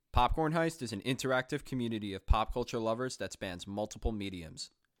Popcorn Heist is an interactive community of pop culture lovers that spans multiple mediums.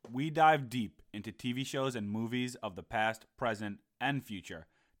 We dive deep into TV shows and movies of the past, present, and future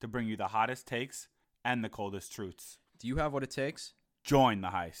to bring you the hottest takes and the coldest truths. Do you have what it takes? Join the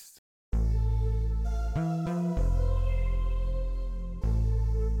heist.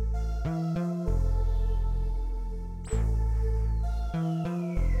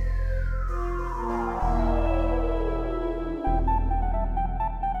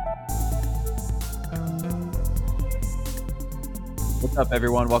 What's up,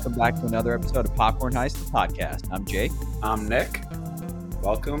 everyone? Welcome back to another episode of Popcorn Heist, the podcast. I'm Jake. I'm Nick.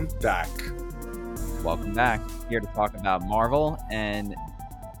 Welcome back. Welcome back. Here to talk about Marvel and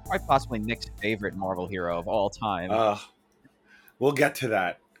quite possibly Nick's favorite Marvel hero of all time. We'll get to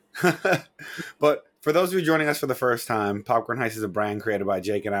that. But for those of you joining us for the first time, Popcorn Heist is a brand created by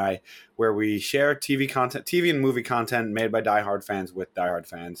Jake and I, where we share TV and movie content made by diehard fans with diehard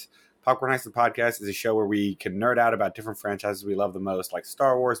fans. Popcorn Heist, the podcast, is a show where we can nerd out about different franchises we love the most, like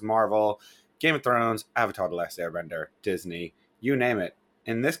Star Wars, Marvel, Game of Thrones, Avatar: The Last Airbender, Disney, you name it.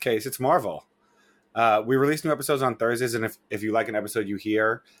 In this case, it's Marvel. We release new episodes on Thursdays, and if you like an episode you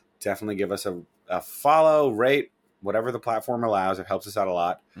hear, definitely give us a follow, rate, whatever the platform allows. It helps us out a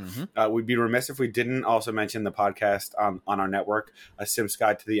lot. Mm-hmm. We'd be remiss if we didn't also mention the podcast on our network, A Sim's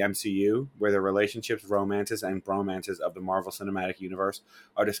Guide to the MCU, where the relationships, romances, and bromances of the Marvel Cinematic Universe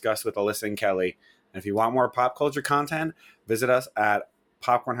are discussed with Alyssa and Kelly. And if you want more pop culture content, visit us at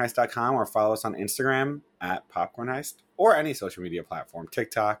popcornheist.com or follow us on Instagram at popcornheist or any social media platform,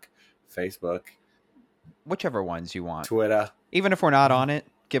 TikTok, Facebook, Whichever ones you want. Twitter. Even if we're not on it,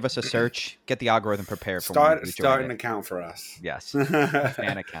 give us a search. Get the algorithm prepared for when we Start join an it. account for us. Yes, a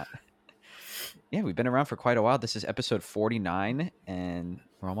fan account. Yeah, we've been around for quite a while. This is episode 49, and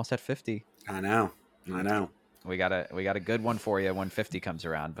we're almost at 50. I know. We got a good one for you when 50 comes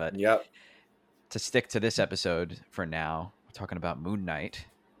around. But Yep. to stick to this episode for now, we're talking about Moon Knight,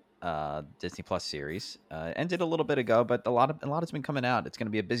 Disney Plus series. Ended a little bit ago, but a lot has been coming out. It's going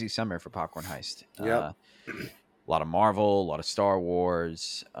to be a busy summer for Popcorn Heist. Yep. A lot of Marvel, a lot of Star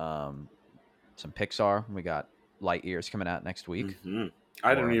Wars, some Pixar. We got Lightyear's coming out next week. Mm-hmm.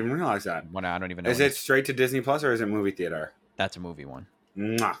 I didn't even realize that. I don't even know. Is it straight to Disney Plus or is it movie theater? That's a movie one.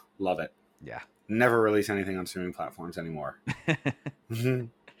 Mwah, love it. Yeah. Never release anything on streaming platforms anymore.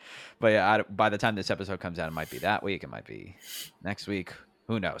 But yeah, by the time this episode comes out, it might be that week. It might be next week.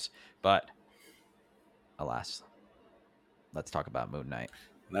 Who knows? But alas, let's talk about Moon Knight.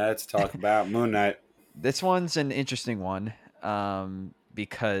 Let's talk about Moon Knight. This one's an interesting one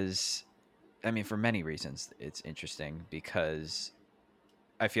because, I mean, for many reasons, it's interesting because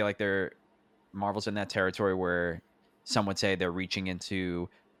I feel like Marvel's in that territory where some would say they're reaching into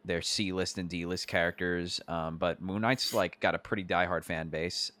their C-list and D-list characters, but Moon Knight's like got a pretty diehard fan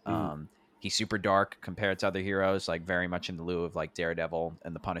base. He's super dark compared to other heroes, like very much in the lieu of like Daredevil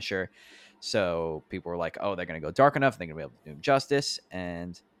and the Punisher. So people were like, "Oh, they're gonna go dark enough, they're gonna be able to do him justice."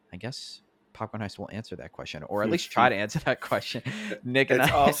 And I guess Popcorn Heist will answer that question, or at least try to answer that question. Nick and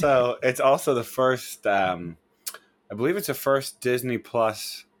it's also the first. I believe it's the first Disney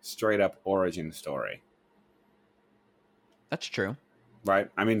Plus straight up origin story. That's true.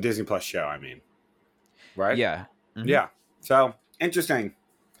 Right? I mean, Disney Plus show, right? Yeah. Mm-hmm. Yeah. So, interesting.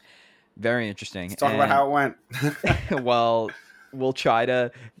 Very interesting. Let's talk about how it went. Well, we'll try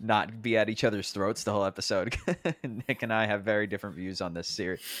to not be at each other's throats the whole episode. Nick and I have very different views on this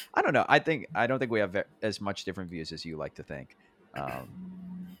series. I don't know. I don't think we have as much different views as you like to think. I'm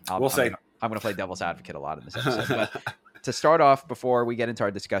going to play devil's advocate a lot in this episode. But to start off, before we get into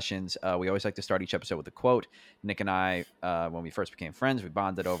our discussions, we always like to start each episode with a quote. Nick and I, when we first became friends, we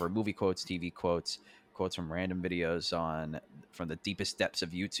bonded over movie quotes, TV quotes from random videos from the deepest depths of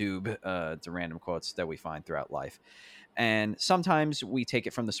YouTube to random quotes that we find throughout life. And sometimes we take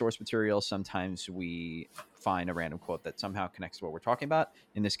it from the source material. Sometimes we find a random quote that somehow connects to what we're talking about.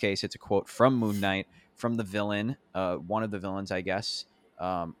 In this case, it's a quote from Moon Knight, from the villain, one of the villains, I guess,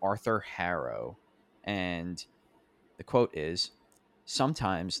 Arthur Harrow. And the quote is,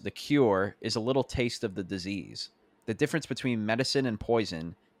 "Sometimes the cure is a little taste of the disease. The difference between medicine and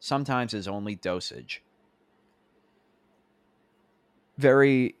poison sometimes is only dosage."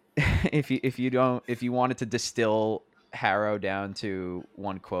 Very, if you wanted to distill Harrow down to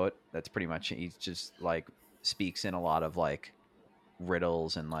one quote, that's pretty much, he just like speaks in a lot of like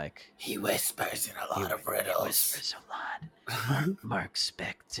riddles and like He whispers in a lot of riddles. He whispers a lot. Mark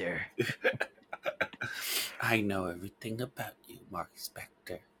Spector. I know everything about you, Mark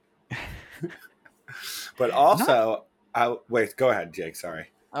Spector. But also, wait, go ahead, Jake. Sorry.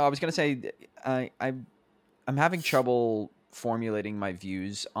 I was gonna say, I'm having trouble formulating my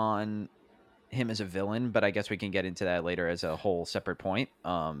views on him as a villain, but I guess we can get into that later as a whole separate point.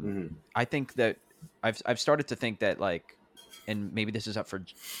 I think that I've started to think that, like, and maybe this is up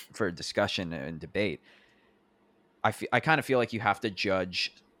for discussion and debate. I kind of feel like you have to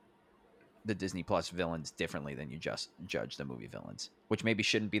judge the Disney Plus villains differently than you just judge the movie villains, which maybe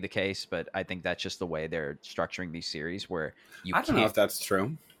shouldn't be the case, but I think that's just the way they're structuring these series, where you I don't know if that's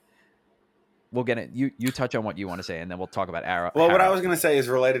true. We'll get it. You touch on what you want to say, and then we'll talk about Arrow. Well, what I was going to say is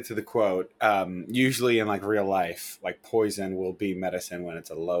related to the quote. Usually in like real life, like poison will be medicine when it's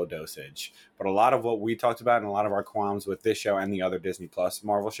a low dosage. But a lot of what we talked about and a lot of our qualms with this show and the other Disney Plus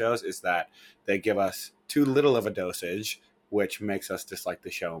Marvel shows is that they give us too little of a dosage, which makes us dislike the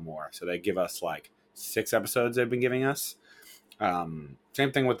show more. So they give us like 6 episodes they've been giving us. Same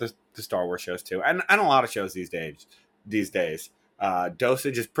thing with the Star Wars shows too. And a lot of shows these days.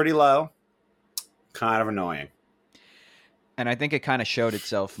 Dosage is pretty low. Kind of annoying. And I think it kind of showed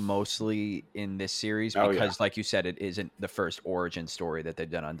itself mostly in this series because, like you said, it isn't the first origin story that they've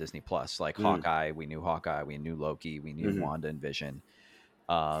done on Disney Plus. Like Hawkeye, we knew Loki, we knew Wanda and Vision.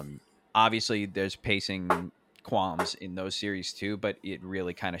 Obviously, there's pacing qualms in those series too, but it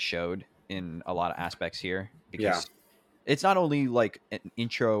really kind of showed in a lot of aspects here because it's not only like an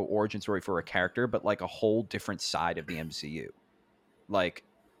intro origin story for a character, but like a whole different side of the MCU. Like,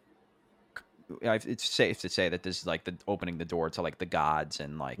 it's safe to say that this is like the opening the door to like the gods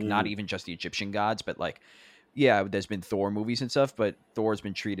and like not even just the Egyptian gods, but like, yeah, there's been Thor movies and stuff, but Thor's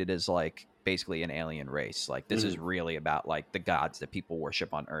been treated as like basically an alien race. Like this is really about like the gods that people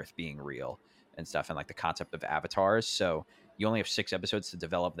worship on Earth being real and stuff, and like the concept of avatars. So you only have 6 episodes to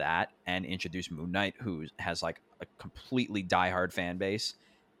develop that and introduce Moon Knight, who has like a completely diehard fan base.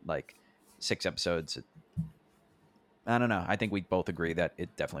 Like 6 episodes, I don't know. I think we both agree that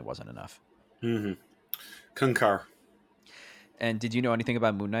it definitely wasn't enough. Concur. And did you know anything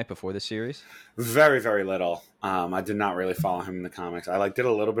about Moon Knight before this series? Very, very little. I did not really follow him in the comics. I did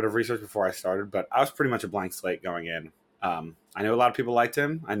a little bit of research before I started, but I was pretty much a blank slate going in. I knew a lot of people liked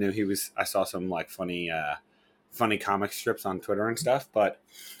him. I knew I saw some like funny comic strips on Twitter and stuff, but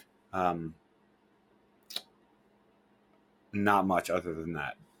not much other than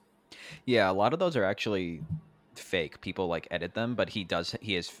that. Yeah, a lot of those are actually fake. People like edit them, but he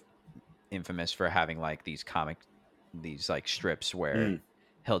is infamous for having like these like strips where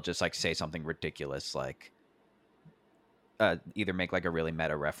he'll just like say something ridiculous, like either make like a really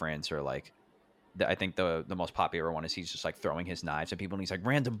meta reference or like I think the most popular one is he's just like throwing his knives at people and he's like,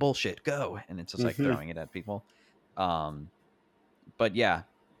 random bullshit, go, and it's just like throwing it at people. But yeah,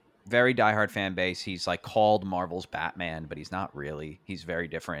 very diehard fan base. He's like called Marvel's Batman, but he's not really. He's very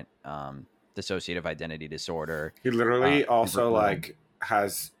different. Dissociative identity disorder. He literally also like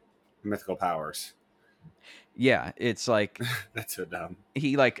has mythical powers. Yeah, it's like that's so dumb.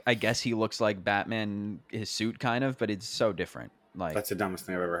 He like, I guess he looks like Batman, his suit kind of, but it's so different. Like that's the dumbest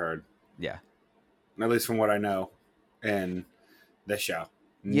thing I've ever heard. Yeah, at least from what I know in this show.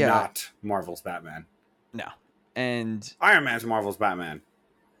 Yeah, not Marvel's Batman. No, and Iron Man's Marvel's Batman.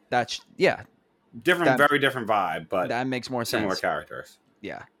 That's different, very different vibe, but that makes more sense. Similar characters.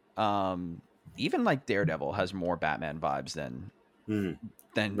 Yeah. Even like Daredevil has more Batman vibes than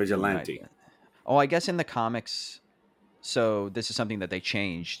Vigilante. Oh, I guess in the comics. So this is something that they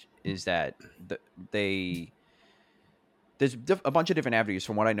changed. Is that there's a bunch of different avenues.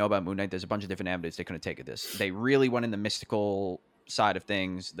 From what I know about Moon Knight, there's a bunch of different avenues they couldn't take of this. They really went in the mystical side of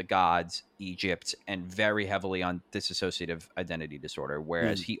things, the gods, Egypt, and very heavily on dissociative identity disorder.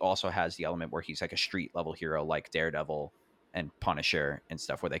 Whereas he also has the element where he's like a street level hero, like Daredevil and Punisher and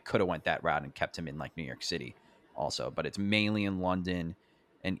stuff, where they could have went that route and kept him in like New York City also, but it's mainly in London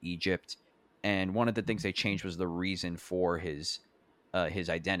and Egypt. And one of the things they changed was the reason for his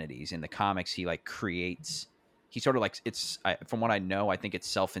identities. In the comics, he like creates, he sort of like, from what I know, I think it's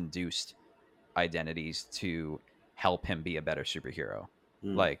self-induced identities to help him be a better superhero.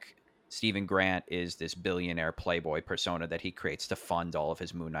 Like Stephen Grant is this billionaire playboy persona that he creates to fund all of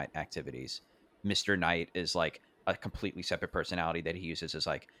his Moon Knight activities. Mr. Knight is like a completely separate personality that he uses as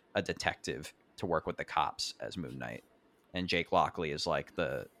like a detective to work with the cops as Moon Knight. And Jake Lockley is like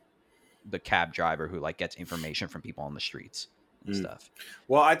the cab driver who like gets information from people on the streets and stuff.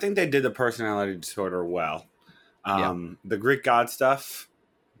 Well, I think they did the personality disorder well. The Greek god stuff,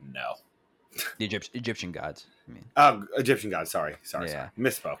 no. The Egyptian gods, I mean. Egyptian gods, sorry.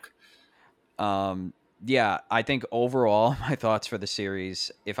 Misspoke. Yeah, I think overall my thoughts for the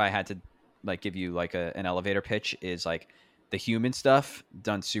series, if I had to like give you like an elevator pitch, is like the human stuff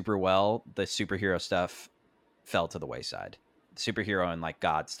done super well. The superhero stuff fell to the wayside. Superhero and like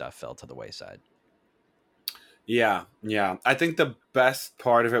God stuff fell to the wayside. Yeah, yeah. I think the best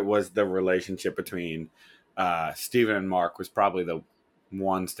part of it was the relationship between Steven and Mark was probably the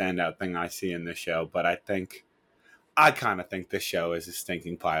one standout thing I see in this show. But I kind of think this show is a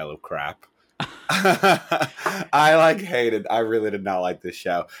stinking pile of crap. I really did not like this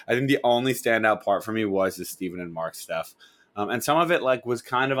show. I think the only standout part for me was the Steven and Mark stuff. And some of it like was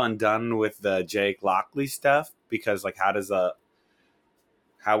kind of undone with the Jake Lockley stuff because like how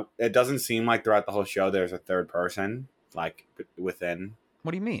it doesn't seem like throughout the whole show there's a third person like within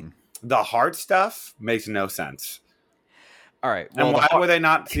What do you mean? the heart stuff makes no sense. All right. Well, And why were they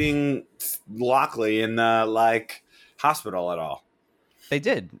not seeing Lockley in the like hospital at all? they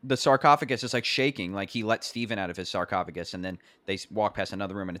did. The sarcophagus is like shaking. Like he let Steven out of his sarcophagus, and then they walk past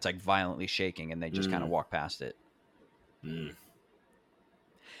another room, and it's like violently shaking, and they just kind of walk past it. Mm.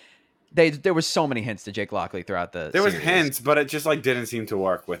 There was so many hints to Jake Lockley throughout the. There was series. hints, but it just like didn't seem to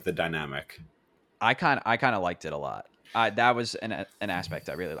work with the dynamic. I kind of liked it a lot. That was an aspect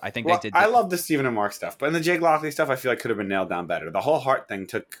I think Well, they did. I love the Stephen and Mark stuff, but in the Jake Lockley stuff, I feel like could have been nailed down better. The whole heart thing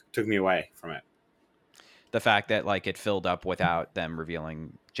took me away from it. The fact that like it filled up without them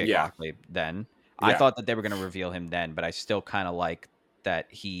revealing Jake Yeah. Lockley then. I Yeah. thought that they were going to reveal him then, but I still kind of like that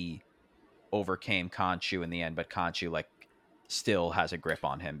he overcame Khonshu in the end, but Khonshu like still has a grip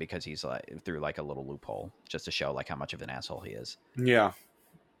on him because he's like through like a little loophole just to show like how much of an asshole he is. Yeah.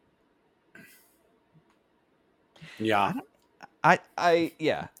 Yeah.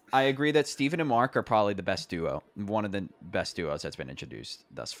 I agree that Steven and Mark are probably the best duo, one of the best duos that's been introduced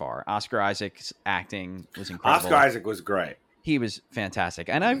thus far. Oscar Isaac's acting was incredible. Oscar Isaac was great. He was fantastic,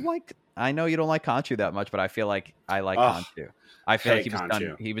 and I know you don't like Khonshu that much, but I feel like I like Khonshu. I feel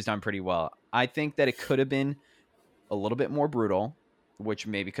like he was done pretty well. I think that it could have been a little bit more brutal, which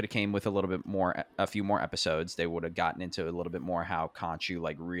maybe could have came with a few more episodes. They would have gotten into a little bit more how Khonshu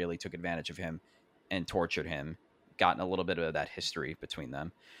like really took advantage of him and tortured him, gotten a little bit of that history between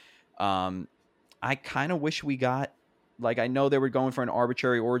them. I kind of wish we got, like, I know they were going for an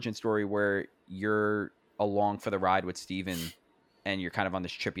arbitrary origin story where you're along for the ride with Steven and you're kind of on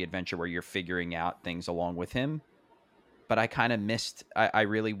this trippy adventure where you're figuring out things along with him. But I kind of missed, I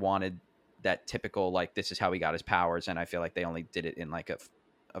really wanted that typical, like, this is how he got his powers. And I feel like they only did it in like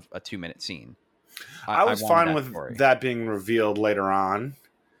a 2-minute scene. I was fine with that being revealed later on.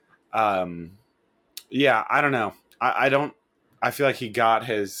 Yeah, I don't know. I feel like he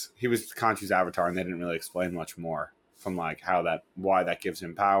was Khonshu's avatar and they didn't really explain much more from like why that gives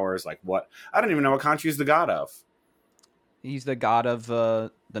him powers. Like what, I don't even know what Khonshu's the god of. He's the god of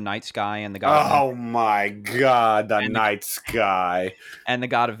the night sky and the god. Oh my god, the night sky and the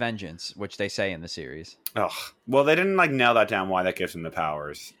god of vengeance, which they say in the series. Oh, well, they didn't like nail that down. Why that gives him the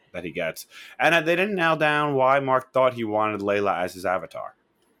powers that he gets, and they didn't nail down why Mark thought he wanted Layla as his avatar.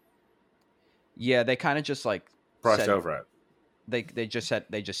 Yeah, they kind of just like brushed over it. They just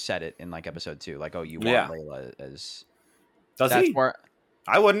said it in like episode 2, like, oh, you want Layla as. Does he? Where,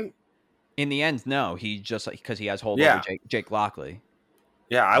 I wouldn't. In the end, no. He just like because he has hold over Jake Lockley.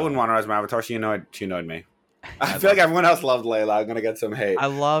 Yeah, I wouldn't want her as my avatar. She annoyed me. I feel like everyone else loved Layla. I'm gonna get some hate. I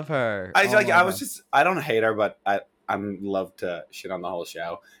love her. I I don't hate her, but I love to shit on the whole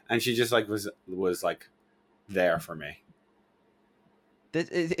show, and she just like was like there for me.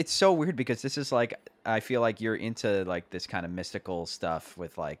 It's so weird because this is like I feel like you're into like this kind of mystical stuff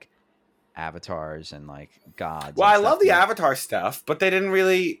with like avatars and like gods. Well, I love the Avatar stuff, but they didn't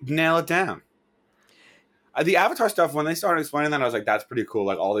really nail it down. The Avatar stuff, when they started explaining that, I was like, that's pretty cool.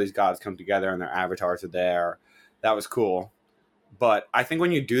 Like all these gods come together and their avatars are there. That was cool. But I think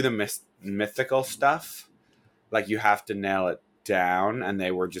when you do the mythical stuff, like you have to nail it down, and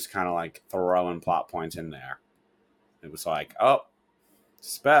they were just kind of like throwing plot points in there. It was like, oh,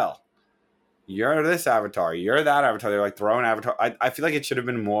 spell. You're this avatar. You're that avatar. They're like throwing avatar. I feel like it should have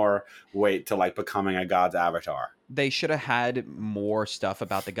been more weight to like becoming a god's avatar. They should have had more stuff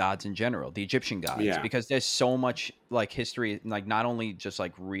about the gods in general, the Egyptian gods, because there's so much like history, like not only just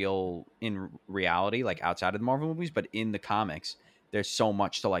like real in reality, like outside of the Marvel movies, but in the comics, there's so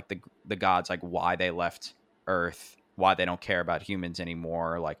much to like the gods, like why they left Earth, why they don't care about humans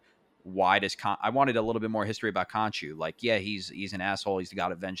anymore, like why does I wanted a little bit more history about Khonshu. Like, yeah, he's an asshole, he's the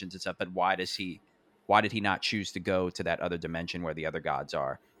god of vengeance and stuff, but why did he not choose to go to that other dimension where the other gods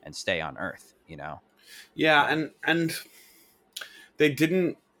are and stay on Earth, you know? Yeah, and they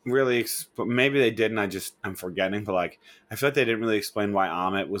didn't really maybe they did, and I'm forgetting, but like I feel like they didn't really explain why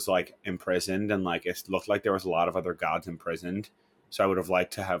Ammit was like imprisoned, and like it looked like there was a lot of other gods imprisoned. So I would have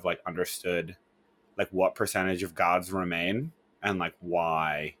liked to have like understood like what percentage of gods remain and like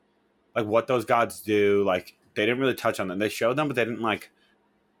why, like what those gods do. Like they didn't really touch on them. They showed them, but they didn't like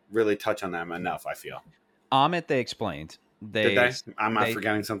really touch on them enough, I feel. Amit, they explained. Did they? I'm not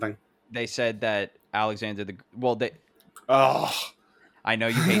forgetting something. They said that Alexander they. Oh, I know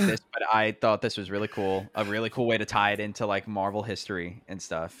you hate this, but I thought this was really cool. A really cool way to tie it into like Marvel history and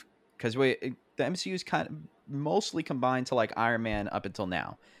stuff. Because the MCU's kind of mostly combined to like Iron Man up until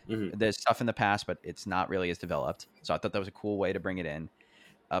now. Mhm. There's stuff in the past, but it's not really as developed. So I thought that was a cool way to bring it in.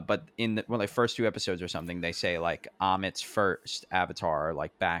 But in the like first 2 episodes or something, they say like Amit's first avatar,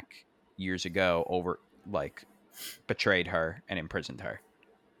 like back years ago, over like betrayed her and imprisoned her.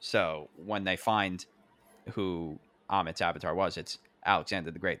 So when they find who Amit's avatar was, it's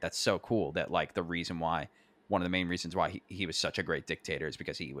Alexander the Great. That's so cool that like one of the main reasons why he was such a great dictator is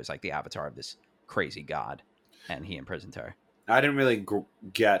because he was like the avatar of this crazy god and he imprisoned her. I didn't really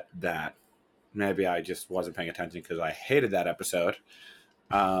get that. Maybe I just wasn't paying attention because I hated that episode.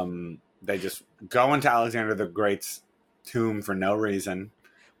 They just go into Alexander the Great's tomb for no reason.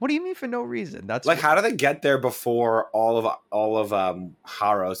 What do you mean for no reason? That's like, how do they get there before all of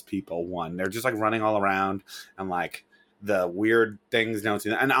Harrow's people won? They're just like running all around and like the weird things don't see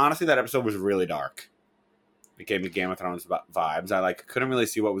them. And honestly, that episode was really dark. It gave me Game of Thrones vibes. I like couldn't really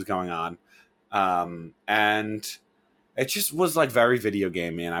see what was going on, and it just was like very video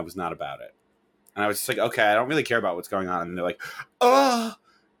gamey, and I was not about it. And I was just like, okay, I don't really care about what's going on. And they're like, oh,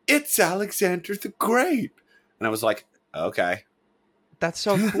 it's Alexander the Great, and I was like, okay. That's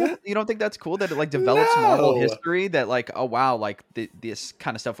so cool. You don't think that's cool that it like develops Marvel history that like, oh wow, like this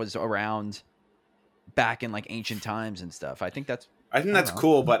kind of stuff was around back in like ancient times and stuff. I think that's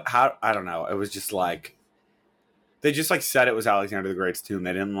cool, but how, I don't know. It was just like they just like said it was Alexander the Great's tomb.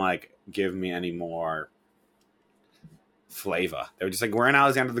 They didn't like give me any more flavor. They were just like, we're in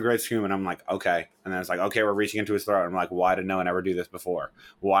Alexander the Great's tomb, and I'm like, okay. And then it's like, okay, we're reaching into his throat. I'm like, why did no one ever do this before?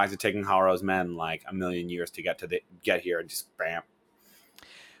 Why is it taking Harrow's men like a million years to get here and just bam?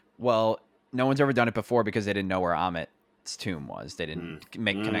 Well, no one's ever done it before because they didn't know where Amit's tomb was. They didn't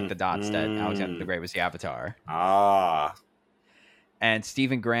connect the dots that Alexander the Great was the avatar. Ah. And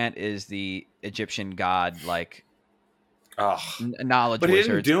Stephen Grant is the Egyptian god, like knowledge. But he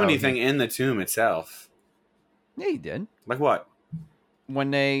didn't do anything in the tomb itself. Yeah, he did. Like what?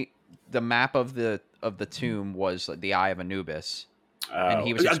 When the map of the tomb was like the Eye of Anubis, and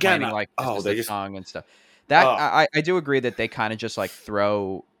he was explaining like the tongue and stuff. That I do agree that they kind of just like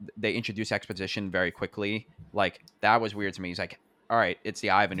they introduce exposition very quickly. Like that was weird to me. He's like, all right, it's the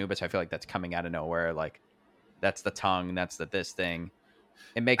Eye of Anubis. I feel like that's coming out of nowhere. Like that's the tongue. That's this thing.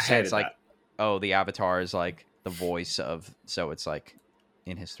 It makes sense. Like, oh, the avatar is like the voice of, so it's like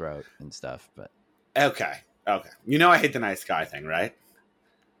in his throat and stuff. But okay. You know, I hate the night sky thing, right?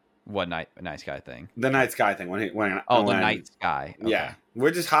 What night sky thing? The night sky thing. When the night sky. Okay. Yeah,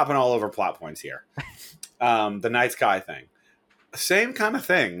 we're just hopping all over plot points here. The night sky thing, same kind of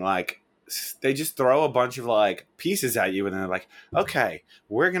thing. Like they just throw a bunch of like pieces at you, and they're like, okay,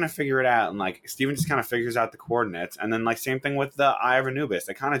 we're gonna figure it out. And like Steven just kind of figures out the coordinates, and then like same thing with the Eye of Anubis.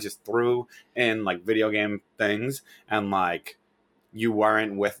 They kind of just threw in like video game things, and like you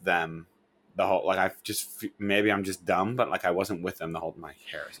weren't with them the whole, like I just, maybe I'm just dumb, but like I wasn't with them the whole, my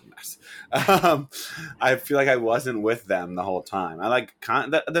hair is a mess. I feel like I wasn't with them the whole time. I like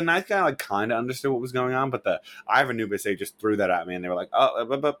the night guy like kind of understood what was going on, but the Eye of Anubis, they just threw that at me and they were like,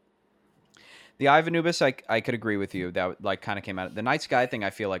 oh, the Eye of Anubis, I could agree with you. That like kind of came out. The night sky thing I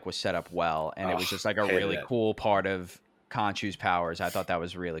feel like was set up well, and it was just like a really cool part of Khonshu's powers. I thought that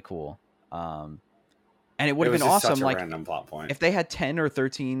was really cool. And it would have been awesome, like random plot point. If they had 10 or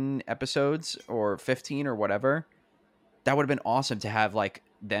 13 episodes or 15 or whatever, that would have been awesome to have like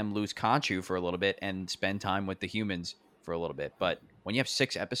them lose Khonshu for a little bit and spend time with the humans for a little bit. But when you have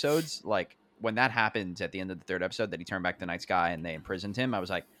 6 episodes, like when that happened at the end of the 3rd episode that he turned back the night sky and they imprisoned him, I was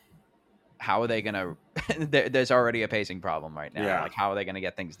like, how are they gonna there's already a pacing problem right now. Yeah. Like how are they gonna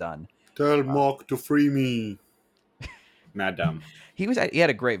get things done? Tell Mock to free me. Mad dumb. He had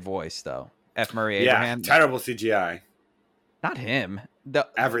a great voice though. F. Murray Abraham. Yeah, terrible CGI. Not him.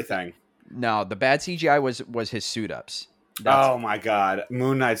 Everything. No, the bad CGI was his suit ups. Oh my god,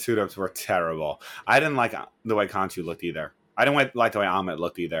 Moon Knight suit ups were terrible. I didn't like the way Khonshu looked either. I didn't like the way Amit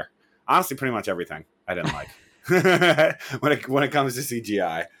looked either. Honestly, pretty much everything I didn't like. when it comes to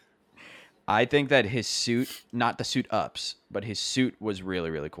CGI. I think that his suit, not the suit ups, but his suit was really,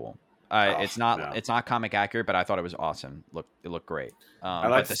 really cool. It's not comic accurate, but I thought it was awesome. It looked great. I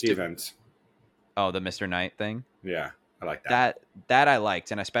like the Stevens. The Mr. Knight thing. Yeah, I like that. That I liked,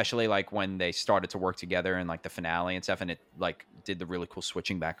 and especially like when they started to work together in like the finale and stuff, and it like did the really cool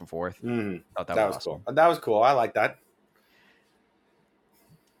switching back and forth. Thought that was awesome. Cool. That was cool. I like that.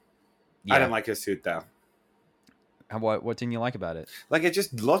 Yeah. I didn't like his suit though. What didn't you like about it? Like, it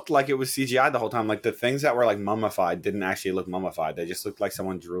just looked like it was CGI the whole time. Like, the things that were like mummified didn't actually look mummified. They just looked like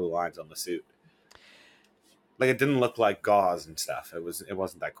someone drew lines on the suit. Like, it didn't look like gauze and stuff. It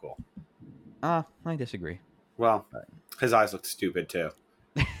wasn't that cool. I disagree. Well, his eyes looked stupid too.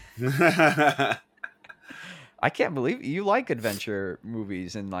 I can't believe you like adventure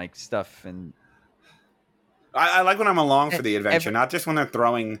movies and like stuff, and I like when I'm along for the adventure, not just when they're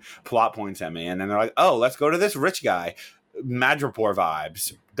throwing plot points at me and then they're like, "Oh, let's go to this rich guy." Madripoor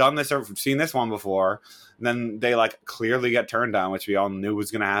vibes. Done this or seen this one before. And then they like clearly get turned down, which we all knew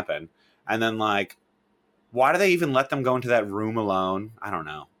was going to happen. And then like, why do they even let them go into that room alone? I don't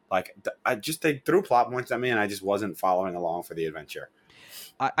know. Like, they threw plot points at me, and I just wasn't following along for the adventure.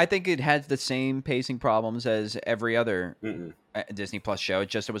 I think it had the same pacing problems as every other Disney Plus show.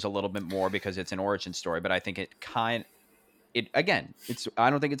 It was a little bit more because it's an origin story. But I think I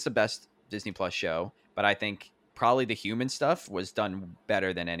don't think it's the best Disney Plus show, but I think probably the human stuff was done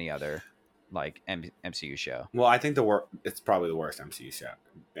better than any other like MCU show. Well, I think it's probably the worst MCU show.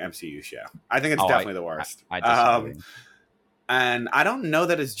 I think it's definitely the worst. I disagree. And I don't know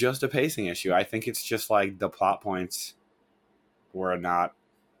that it's just a pacing issue. I think it's just like the plot points were not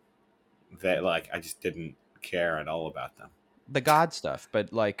that, like, I just didn't care at all about them. The God stuff,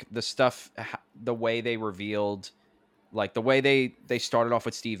 but like the stuff, the way they revealed, like the way they started off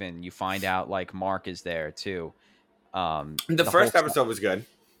with Steven, you find out like Mark is there too. The first episode was good.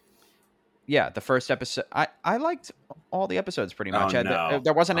 Yeah, the first episode, I liked all the episodes pretty much. Oh, no.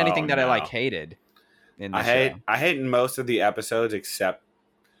 There wasn't anything that I like hated. I hate most of the episodes except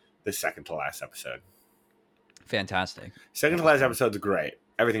the second to last episode. Fantastic. Second to last episode's great.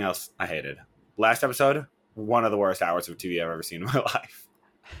 Everything else I hated. Last episode, one of the worst hours of TV I've ever seen in my life.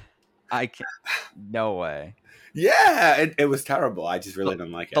 I can't. No way. Yeah, it was terrible. I just really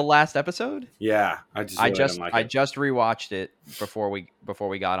didn't like it. The last episode? Yeah, I just didn't like it. I just rewatched it before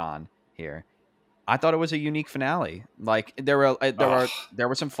we got on here. I thought it was a unique finale. Like there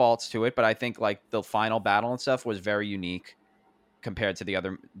were some faults to it, but I think like the final battle and stuff was very unique compared to the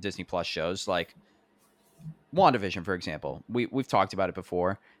other Disney Plus shows. Like WandaVision, for example, we've talked about it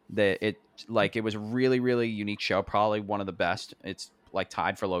before. That it was a really, really unique show, probably one of the best. It's like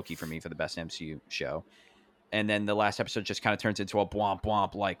tied for Loki for me for the best MCU show. And then the last episode just kind of turns into a blomp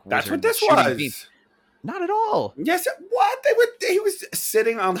blomp like that's what this was. Beams. Not at all. Yes, what? He was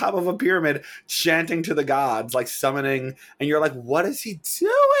sitting on top of a pyramid chanting to the gods, like summoning, and you're like, what is he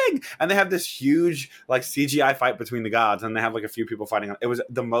doing? And they have this huge like CGI fight between the gods, and they have like a few people fighting. It was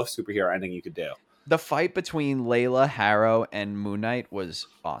the most superhero ending you could do. The fight between Layla, Harrow, and Moon Knight was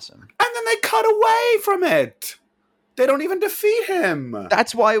awesome. And then they cut away from it. They don't even defeat him.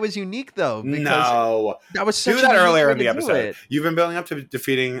 That's why it was unique, though. No. That was such do that earlier in the to episode. You've been building up to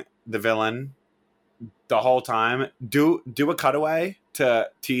defeating the villain the whole time. Do a cutaway to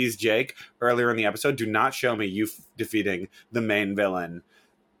tease Jake earlier in the episode. Do not show me you defeating the main villain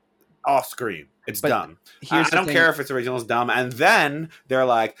off screen. It's dumb. I don't care if it's original. It's dumb. And then they're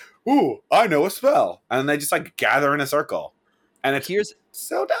like, ooh, I know a spell. And they just like gather in a circle. And it's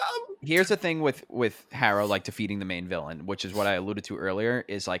so dumb. Here's the thing with Harrow like defeating the main villain, which is what I alluded to earlier,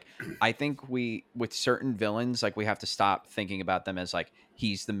 is like I think with certain villains, like we have to stop thinking about them as like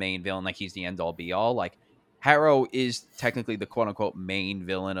he's the main villain, like he's the end all be all. Like Harrow is technically the quote unquote main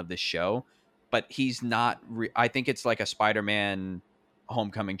villain of the show, but he's not. I think it's like a Spider-Man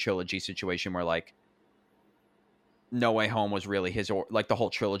Homecoming trilogy situation where like No Way Home was really like the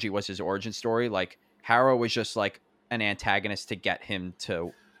whole trilogy was his origin story. Like Harrow was just like an antagonist to get him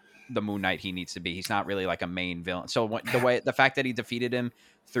to the Moon Knight he needs to be. He's not really like a main villain. So the fact that he defeated him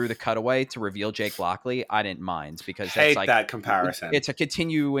through the cutaway to reveal Jake Lockley, I didn't mind because that's like that comparison. It's a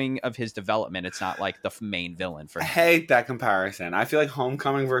continuing of his development. It's not like the main villain for him. I hate that comparison. I feel like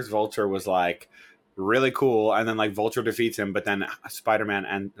Homecoming versus Vulture was like really cool, and then like Vulture defeats him, but then Spider-Man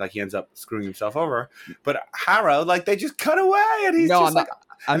and like he ends up screwing himself over. But Harrow, like they just cut away, and he's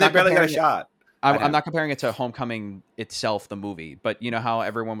they barely got a shot. I'm not comparing it to Homecoming itself, the movie, but you know how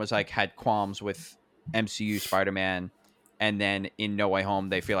everyone was like had qualms with MCU Spider-Man, and then in No Way Home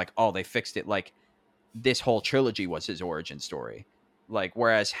they feel like, oh, they fixed it. Like this whole trilogy was his origin story. Like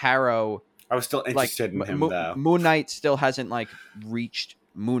whereas Harrow, I was still interested in him though. Moon Knight still hasn't like reached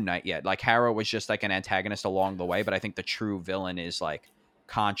Moon Knight yet. Like Harrow was just like an antagonist along the way, but I think the true villain is like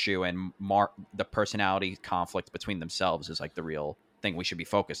Khonshu and Mark. The personality conflict between themselves is like the real thing we should be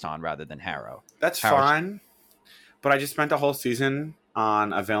focused on rather than Harrow. That's fine, but I just spent a whole season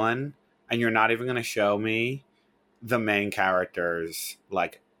on a villain, and you're not even going to show me the main characters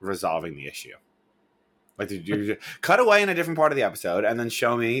like resolving the issue. Like, you cut away in a different part of the episode and then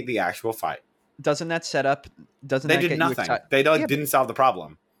show me the actual fight. doesn't that set up? Doesn't They that did get nothing. you excited? They didn't solve the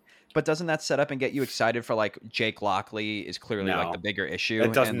problem. But doesn't that set up and get you excited for like Jake Lockley is clearly like No. the bigger issue?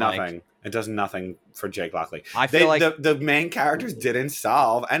 It does and, nothing. Like, It does nothing for Jake Lockley. I feel like the main characters didn't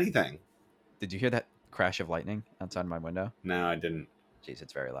solve anything. Did you hear that crash of lightning outside my window? No, I didn't. Jeez,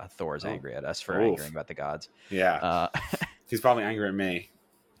 it's very loud. Thor's Oh. angry at us for Oof. angering about the gods. Yeah, he's probably angry at me.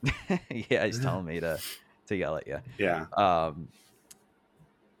 Yeah, he's telling me to yell at you. Yeah,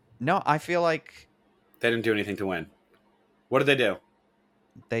 No, I feel like they didn't do anything to win. What did they do?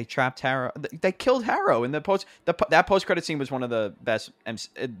 they trapped Harrow. They killed Harrow in the post. That post credit scene was one of the best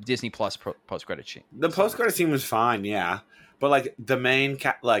Disney Plus post credit scene. The post credit scene was fine, yeah, but like the main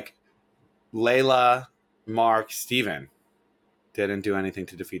like Layla, Mark, Steven didn't do anything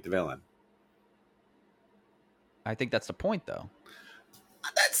to defeat the villain. I think that's the point, though.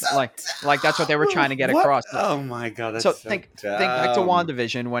 That's so like that's what they were trying to get across. Oh my god! That's So so think back to dumb.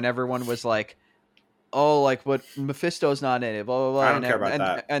 WandaVision when everyone was like, "Oh, like what Mephisto's not in it." Blah blah blah. I don't care about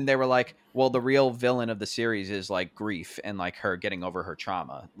that. And they were like, "Well, the real villain of the series is like grief and like her getting over her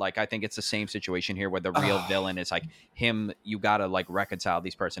trauma." Like I think it's the same situation here where the real villain is like him. You gotta like reconcile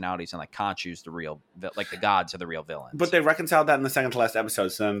these personalities and like Khonshu's the real like the gods are the real villains. But they reconciled that in the second to last episode.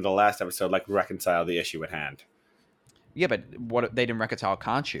 So then the last episode like reconcile the issue at hand. Yeah, but what they didn't reconcile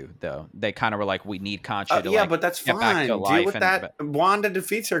Khonshu though. They kind of were like, we need Khonshu to Yeah, like, but that's get back fine. to Deal life with and- that. Wanda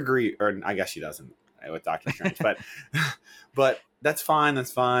defeats her grief, or I guess she doesn't with Doctor Strange, but that's fine.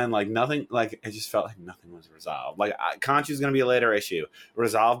 That's fine. Like nothing. Like it just felt like nothing was resolved. Like Khonshu's going to be a later issue.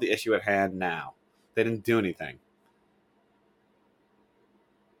 Resolve the issue at hand now. They didn't do anything.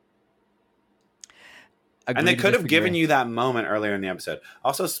 And they could have given you that moment earlier in the episode.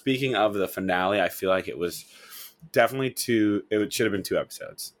 Also, speaking of the finale, I feel like it was definitely it should have been 2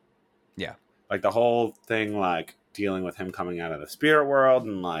 episodes. Yeah. Like the whole thing, like dealing with him coming out of the spirit world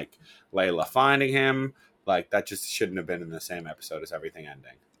and like Layla finding him, like that just shouldn't have been in the same episode as everything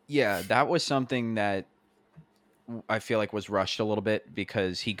ending. Yeah, that was something that I feel like was rushed a little bit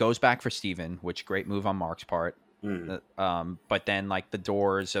because he goes back for Steven, which great move on Mark's part. But then like the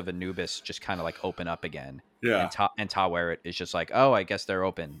doors of Anubis just kind of like open up again. Yeah. And Taweret is just like, oh, I guess they're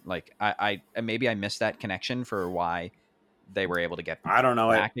open. Like I maybe I missed that connection for why they were able to get I don't know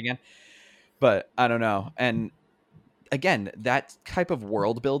back again. But I don't know. And again, that type of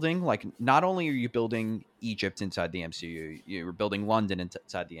world building, like not only are you building Egypt inside the MCU, you're building London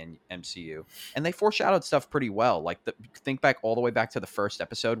inside the MCU, and they foreshadowed stuff pretty well. Like think back all the way back to the first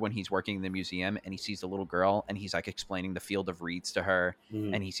episode when he's working in the museum and he sees the little girl and he's like explaining the field of reeds to her,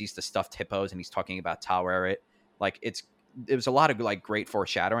 and he sees the stuffed hippos and he's talking about Taweret. Like it was a lot of like great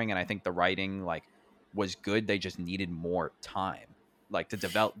foreshadowing, and I think the writing like was good. They just needed more time, like to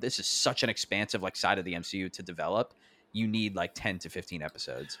develop. This is such an expansive like side of the MCU to develop. You need like 10 to 15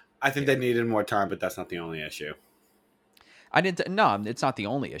 episodes. I think they needed more time, but that's not the only issue. No, it's not the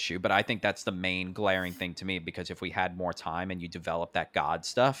only issue, but I think that's the main glaring thing to me, because if we had more time and you develop that God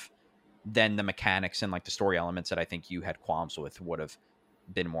stuff, then the mechanics and like the story elements that I think you had qualms with would have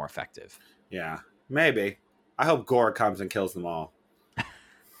been more effective. Yeah, maybe. I hope Gore comes and kills them all.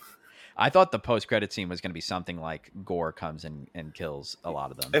 I thought the post-credit scene was going to be something like Gore comes and kills a lot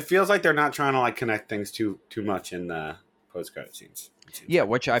of them. It feels like they're not trying to like connect things too much in the post-credit scenes. Yeah,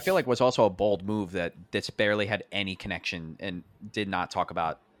 which I feel like was also a bold move, that this barely had any connection and did not talk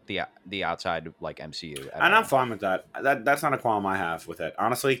about the outside like MCU. And I'm fine with that. That's not a qualm I have with it.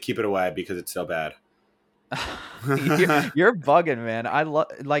 Honestly, keep it away because it's so bad. You're bugging, man. I love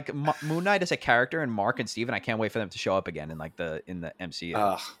like Moon Knight as a character, and Mark and Steven. I can't wait for them to show up again in like in the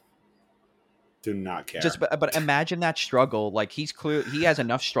MCU. Do not care. But imagine that struggle. Like he has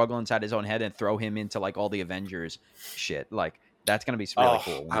enough struggle inside his own head, and throw him into like all the Avengers shit. Like that's gonna be really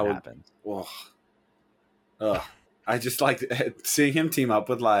cool when it happens. I just like seeing him team up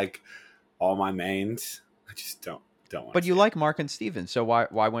with like all my mains. I just don't want. But you like Mark and Steven, so why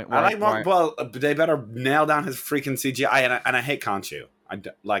went? I like Mark. Well, they better nail down his freaking CGI, and I hate Khonshu. I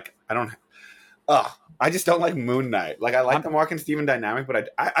just don't like Moon Knight. Like I like the Mark and Steven dynamic, but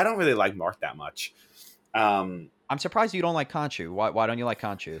I don't really like Mark that much. I'm surprised you don't like Khonshu. Why don't you like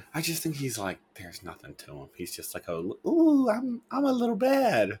Khonshu? I just think he's like, there's nothing to him. He's just like, ooh, I'm a little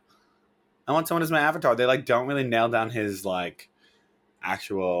bad. I want someone as my avatar. They like don't really nail down his like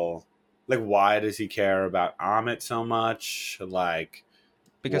actual like why does he care about Amit so much? Like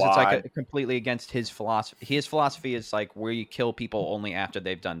because it's like completely against his philosophy. His philosophy is like where you kill people only after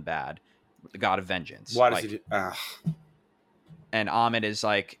they've done bad. The god of vengeance. Why does he do? And Amit is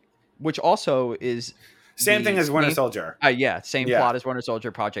like, which also is Same thing as Winter same, Soldier. yeah, same Yeah. plot as Winter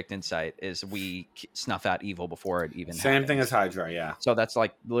Soldier. Project Insight is we snuff out evil before it even Same thing happens. as Hydra, yeah. So that's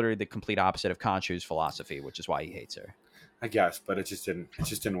like literally the complete opposite of Khonshu's philosophy, which is why he hates her. I guess, but it just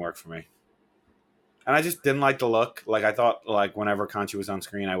didn't work for me. And I just didn't like the look. Like I thought like whenever Khonshu was on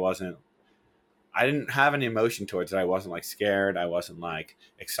screen, I didn't have any emotion towards it. I wasn't like scared. I wasn't like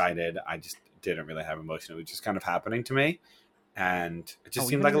excited. I just didn't really have emotion. It was just kind of happening to me. And it just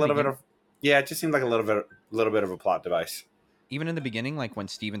seemed even like in a the little bit of it just seemed like a little bit of a plot device. Even in the beginning, like when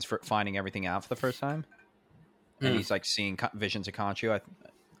Steven's finding everything out for the first time, and he's like seeing visions of Khonshu, I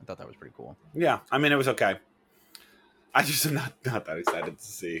thought that was pretty cool. Yeah, I mean it was okay. I just am not that excited to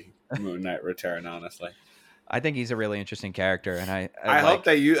see Moon Knight return, honestly. I think he's a really interesting character, and I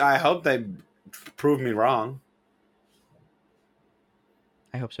hope they prove me wrong.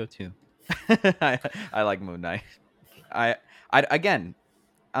 I hope so too. I like Moon Knight. I again,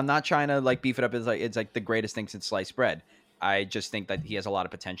 I'm not trying to like beef it up as like it's like the greatest thing since sliced bread. I just think that he has a lot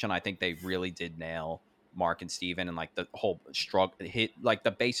of potential. And I think they really did nail Mark and Steven and like the whole struggle. Like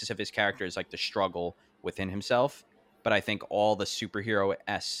the basis of his character is like the struggle within himself. But I think all the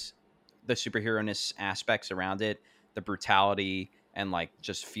superhero-ness aspects around it, the brutality and like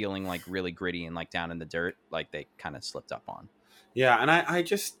just feeling like really gritty and like down in the dirt, like they kind of slipped up on. Yeah, and I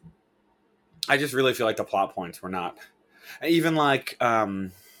just really feel like the plot points were not even like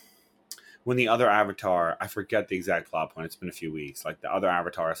when the other Avatar, I forget the exact plot point. It's been a few weeks. Like the other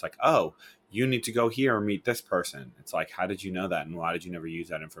Avatar is like, oh, you need to go here and meet this person. It's like, how did you know that, and why did you never use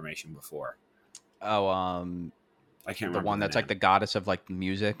that information before? Oh, I can't remember the one that's like the goddess of like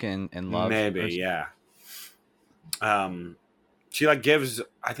music and love. Maybe, yeah. She like gives,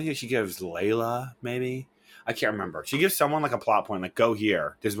 I think she gives Layla, maybe. I can't remember. She gives someone like a plot point, like go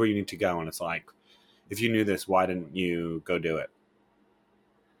here. This is where you need to go, and it's like, if you knew this, why didn't you go do it?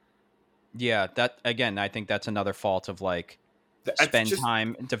 Yeah, that again, I think that's another fault of like spend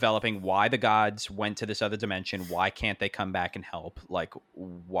time developing why the gods went to this other dimension. Why can't they come back and help? Like,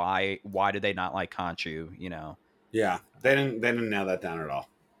 why do they not like Khonshu? You know? Yeah, they didn't nail that down at all.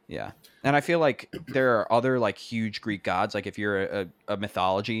 Yeah, and I feel like there are other like huge Greek gods. Like if you're a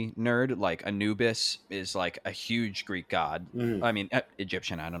mythology nerd, like Anubis is like a huge Greek god. Mm-hmm. I mean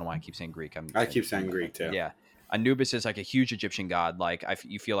Egyptian. I don't know why I keep saying Greek. I keep saying Greek too. Yeah, Anubis is like a huge Egyptian god. Like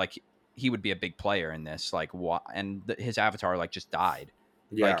you feel like he would be a big player in this. Like what? And his avatar like just died.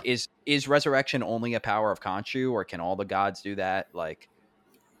 Yeah. Like is resurrection only a power of Khonshu, or can all the gods do that? Like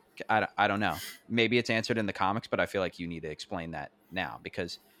I don't know. Maybe it's answered in the comics, but I feel like you need to explain that now,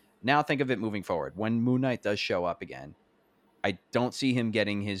 because now think of it moving forward. When Moon Knight does show up again, I don't see him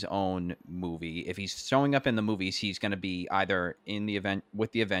getting his own movie. If he's showing up in the movies, he's going to be either in the event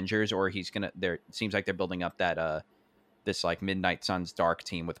with the Avengers, or he's going to, there it seems like they're building up that, this like Midnight Suns dark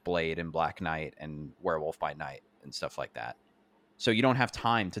team with Blade and Black Knight and Werewolf by Night and stuff like that. So you don't have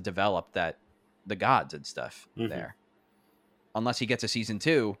time to develop the gods and stuff there, unless he gets a season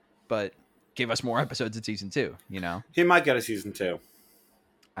 2, but give us more episodes in season 2, you know? He might get a season 2.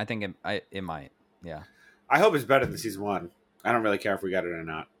 I think it might. Yeah. I hope it's better than season 1. I don't really care if we got it or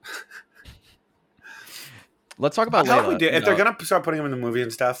not. Let's talk about Layla. If they're gonna gonna start putting him in the movie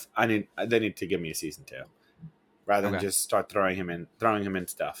and stuff, they need to give me a season 2, rather than Okay. just start throwing him in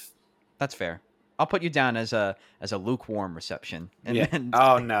stuff. That's fair. I'll put you down as a lukewarm reception. And Yeah. then,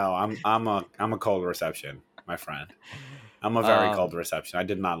 Oh no, I'm a cold reception, my friend. I'm a very cold reception. I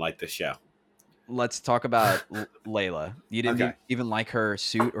did not like this show. let's talk about Layla. You didn't Okay. even like her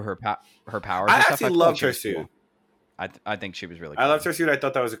suit or her powers. I and stuff? actually thought loved she her was suit. cool. I think she was really cool. I loved her suit. I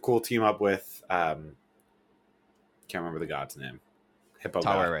thought that was a cool team up with can't remember the god's name. Hippo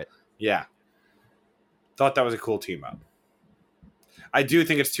god. Right. Yeah. Thought that was a cool team up. I do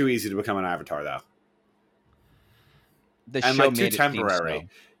think it's too easy to become an avatar though. The And show like too made it seem temporary. so.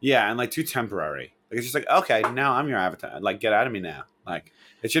 Yeah, and like too temporary. Like it's just like, okay, now I'm your avatar. Like get out of me now. Like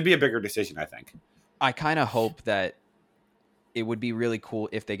it should be a bigger decision, I think. I kind of hope that it would be really cool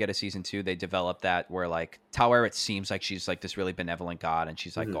if they get a season 2, they develop that where like Taweret, it seems like she's like this really benevolent god and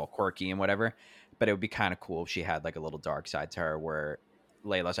she's like all quirky and whatever, but it would be kind of cool if she had like a little dark side to her where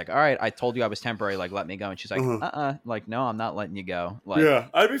Layla's like, all right, I told you I was temporary, like let me go, and she's like like no, I'm not letting you go. Like Yeah,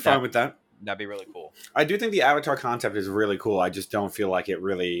 I'd be fine with that. That'd be really cool. I do think the avatar concept is really cool. I just don't feel like it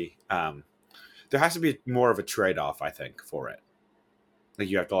really there has to be more of a trade-off, I think, for it. Like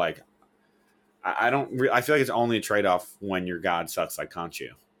you have to like I feel like it's only a trade-off when your god sucks like Khonshu.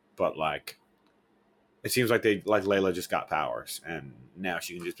 But like it seems like Layla just got powers and now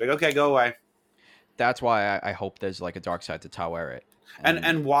she can just be like, okay, go away. That's why I hope there's like a dark side to Taweret.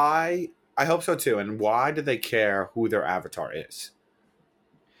 And why I hope so too. And why do they care who their avatar is?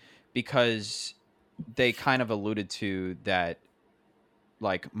 Because they kind of alluded to that,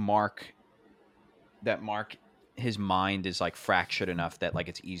 like Mark, his mind is like fractured enough that like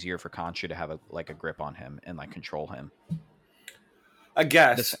it's easier for Khonshu to have a grip on him and like control him. I The,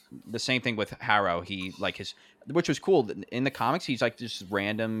 guess. the same thing with Harrow. He like his, which was cool in the comics. He's like this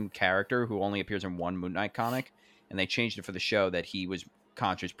random character who only appears in one Moon Knight comic, and they changed it for the show that he was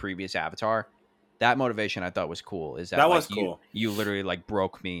Khonshu's previous avatar. That motivation I thought was cool. Is that, That like, was cool. You literally like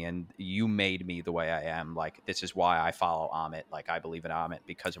broke me and you made me the way I am. Like, this is why I follow Amit. Like, I believe in Amit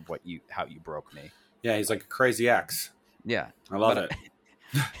because of how you broke me. Yeah, he's like a crazy ex. Yeah, I love but,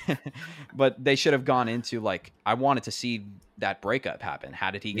 it. But they should have gone into like, I wanted to see that breakup happen.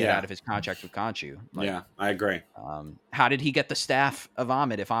 How did he get Yeah. out of his contract with Khonshu? Like, Yeah, I agree. how did he get the staff of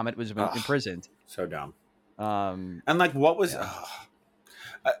Amit if Amit was imprisoned? So dumb. Um, And like, what was? Yeah.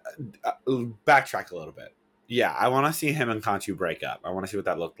 Backtrack a little bit. Yeah, I want to see him and Khonshu break up. I want to see what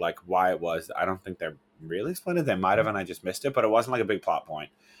that looked like. Why it was. I don't think they're really explained it. They might have, and I just missed it. But it wasn't like a big plot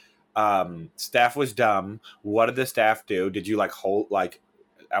point. Staff was dumb. What did the staff do? Did you like hold like?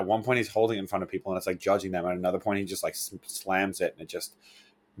 At one point, he's holding it in front of people, and it's like judging them. At another point, he just like slams it, and it just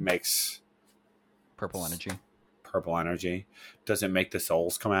makes purple energy. purple energy. Does it make the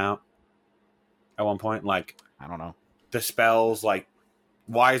souls come out? At one point, like I don't know. the spells, like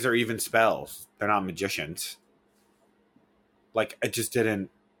why is there even spells? They're not magicians. Like it just didn't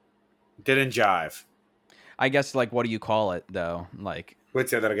jive. I guess, like, what do you call it though? Like Wait,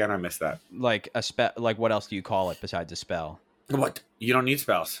 say that again. I missed that. a spell. Like, what else do you call it besides a spell? What? You don't need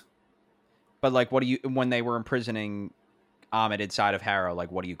spells. But like, what do you, when they were imprisoning Amit inside of Harrow?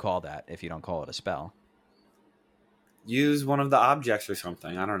 Like, what do you call that if you don't call it a spell? Use one of the objects or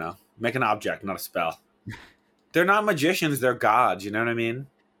something. I don't know. Make an object, not a spell. They're not magicians. They're gods. You know what I mean?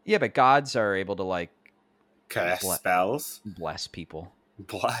 Yeah, but gods are able to like Cast Ble- spells. bless people.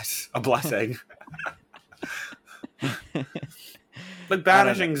 Bless. A blessing. Like I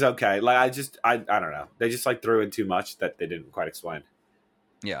don't know. banishing's okay. Like I don't know. They just like threw in too much that they didn't quite explain.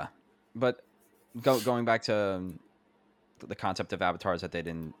 Yeah, but going back to the concept of avatars that they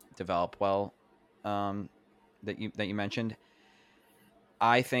didn't develop well, that you mentioned,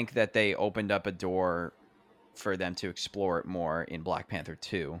 I think that they opened up a door for them to explore it more in Black Panther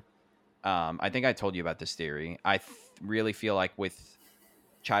 2. I think I told you about this theory. I really feel like with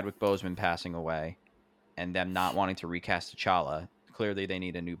Chadwick Boseman passing away and them not wanting to recast T'Challa, clearly they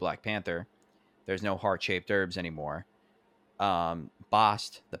need a new Black Panther. There's no heart-shaped herbs anymore.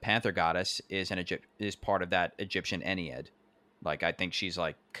 Bast, the Panther goddess, is part of that Egyptian Ennead. Like, I think she's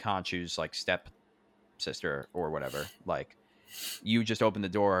like Khonshu's like step sister or whatever. Like, you just open the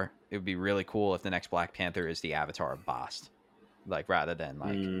door. It would be really cool if the next Black Panther is the avatar of Bast. Like, rather than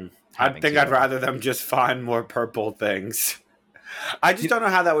like, I having think to- I'd rather them just find more purple things. I just don't know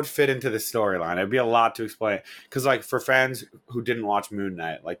how that would fit into the storyline. It'd be a lot to explain. Because, like, for fans who didn't watch Moon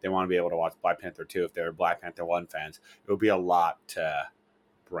Knight, like, they want to be able to watch Black Panther 2 if they're Black Panther 1 fans. It would be a lot to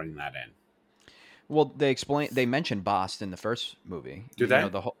bring that in. Well, they mentioned Bast in the first movie. Do they? You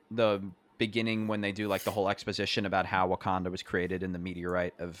know, the beginning when they do like the whole exposition about how Wakanda was created in the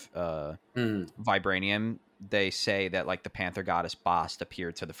meteorite of vibranium. They say that like the Panther goddess Bast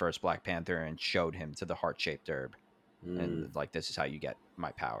appeared to the first Black Panther and showed him to the heart-shaped herb, and like, this is how you get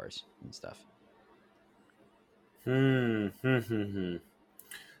my powers and stuff.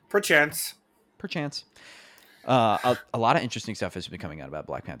 Perchance. A lot of interesting stuff has been coming out about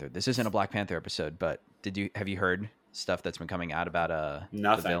Black Panther. This isn't a Black Panther episode, but have you heard stuff that's been coming out about the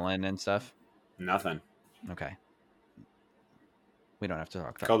Nothing. villain and stuff? Nothing. Okay. We don't have to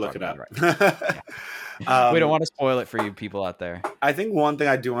talk. Go look talk it about up. Right. We don't want to spoil it for you people out there. I think one thing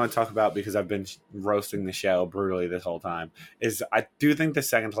I do want to talk about, because I've been roasting the show brutally this whole time, is I do think the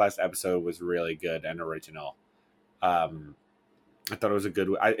second to last episode was really good and original. I thought it was a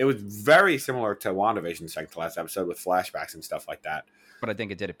good. It was very similar to WandaVision's second to last episode with flashbacks and stuff like that. But I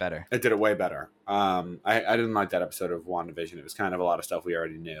think it did it better. It did it way better. I didn't like that episode of WandaVision. It was kind of a lot of stuff we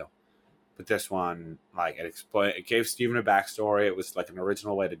already knew. But this one, like, it gave Steven a backstory. It was like an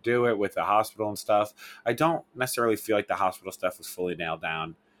original way to do it with the hospital and stuff. I don't necessarily feel like the hospital stuff was fully nailed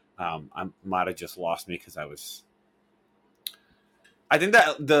down. I might have just lost me because I think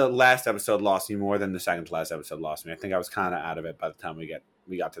that the last episode lost me more than the second to last episode lost me. I think I was kind of out of it by the time we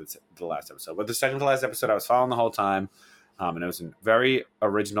got to the last episode. But the second to last episode, I was following the whole time, and it was a very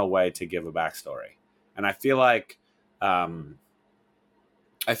original way to give a backstory. And I feel like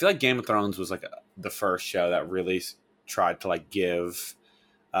Game of Thrones was like the first show that really tried to like give,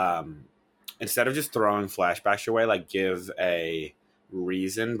 instead of just throwing flashbacks your way, like give a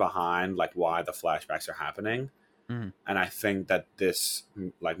reason behind like why the flashbacks are happening. And I think that this,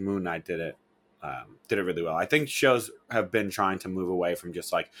 like, Moon Knight did it did it really well. I think shows have been trying to move away from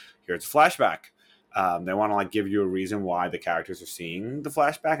just like, here's a flashback. They want to like give you a reason why the characters are seeing the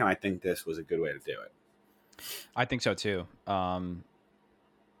flashback, and I think this was a good way to do it. I think so too.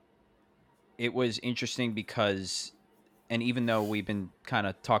 It was interesting because, and even though we've been kind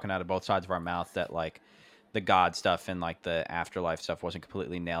of talking out of both sides of our mouth that like the God stuff and like the afterlife stuff wasn't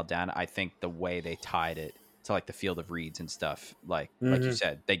completely nailed down, I think the way they tied it to like the Field of Reeds and stuff, like you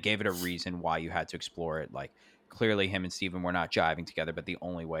said, they gave it a reason why you had to explore it. Like clearly him and Steven were not jiving together, but the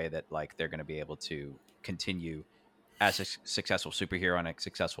only way that like they're going to be able to continue as a successful superhero and a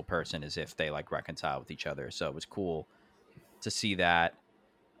successful person is if they like reconcile with each other. So it was cool to see that.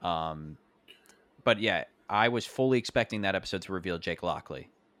 But yeah, I was fully expecting that episode to reveal Jake Lockley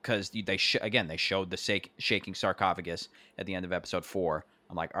because they showed the shaking sarcophagus at the end of episode 4.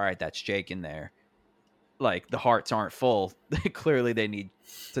 I'm like, all right, that's Jake in there. Like the hearts aren't full. Clearly, they need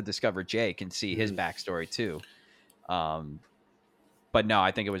to discover Jake and see his backstory too. But no,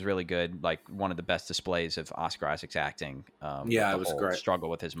 I think it was really good. Like one of the best displays of Oscar Isaac's acting. Yeah, it was great. Struggle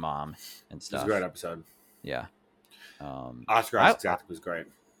with his mom and stuff. It was a great episode. Yeah. Oscar Isaac's acting was great.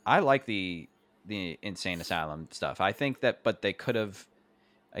 I like the Insane Asylum stuff. I think that, but they could have,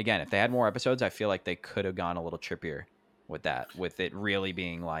 again, if they had more episodes, I feel like they could have gone a little trippier with that, with it really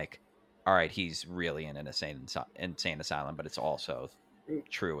being like, all right, he's really in an insane asylum, but it's also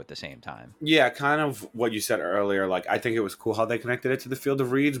true at the same time. Yeah, kind of what you said earlier. Like, I think it was cool how they connected it to the Field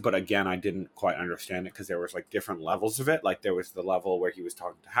of Reeds, but again, I didn't quite understand it because there was like different levels of it. Like, there was the level where he was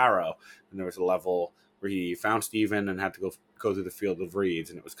talking to Harrow, and there was a level where he found Steven and had to go through the Field of Reeds,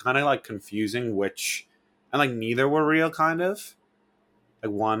 and it was kind of like confusing which, and like neither were real, kind of.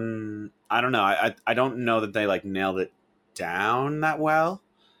 Like one, I don't know. I don't know that they like nailed it down that well,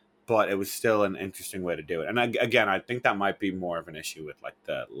 but it was still an interesting way to do it. And again, I think that might be more of an issue with like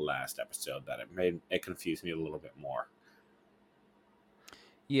the last episode, that it confused me a little bit more.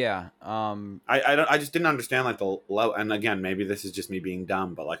 Yeah. I just didn't understand like the low, and again, maybe this is just me being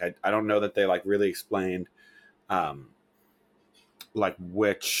dumb, but like I don't know that they like really explained like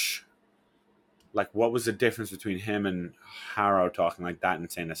which, like what was the difference between him and Harrow talking like that in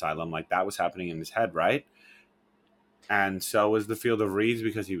Insane Asylum. Like that was happening in his head, right? And so was the Field of Reeds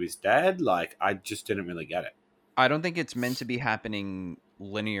because he was dead. Like I just didn't really get it. I don't think it's meant to be happening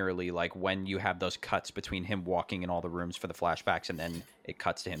linearly, like when you have those cuts between him walking in all the rooms for the flashbacks and then it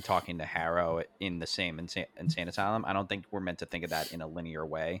cuts to him talking to Harrow in the same insane asylum. I don't think we're meant to think of that in a linear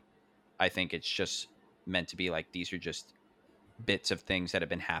way. I think it's just meant to be like these are just bits of things that have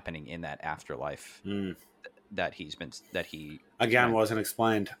been happening in that afterlife that he wasn't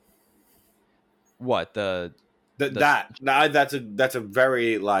explained. What that's a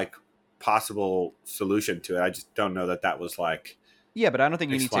very like possible solution to it. I just don't know that was like. Yeah, but I don't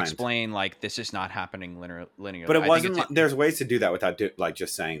think you need to explain like this is not happening linearly. But it wasn't. There's ways to do that without like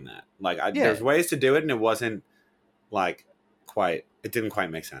just saying that. Like there's ways to do it, and it wasn't like quite. It didn't quite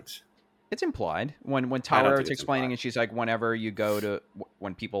make sense. It's implied when Tyler is explaining, implied. And she's like, whenever you go to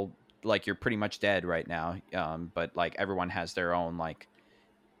when people like you're pretty much dead right now, but like everyone has their own like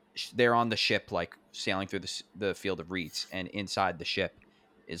they're on the ship like sailing through the Field of Reeds, and inside the ship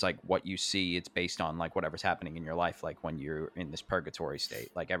is like what you see. It's based on like whatever's happening in your life, like when you're in this purgatory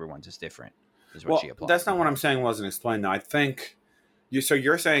state. Like everyone's is different. Is what she applies. That's not what I'm saying. Wasn't explained though. I think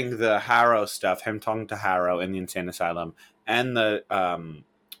you're saying the Harrow stuff, him talking to Harrow in the Insane Asylum, and the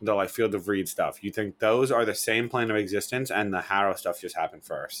like Field of Reeds stuff. You think those are the same plane of existence, and the Harrow stuff just happened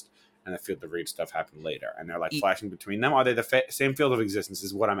first, and the Field of Reeds stuff happened later, and they're like flashing between them? Are they the same field of existence?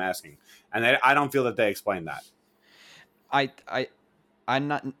 Is what I'm asking, and I don't feel that they explain that. I'm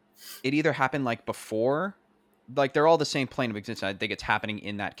not. It either happened like before, like they're all the same plane of existence. I think it's happening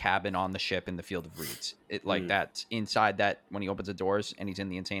in that cabin on the ship in the Field of Reeds. It like that's inside that when he opens the doors and he's in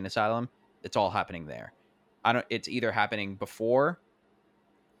the Insane Asylum. It's all happening there. It's either happening before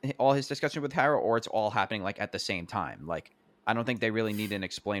all his discussion with Harrow, or it's all happening like at the same time. Like I don't think they really need an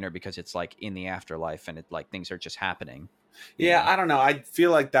explainer because it's like in the afterlife and it like things are just happening. Yeah, I don't know. I feel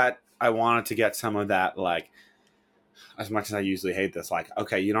like that I wanted to get some of that, like, as much as I usually hate this, like,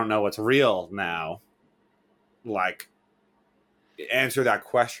 okay, you don't know what's real now. Like, answer that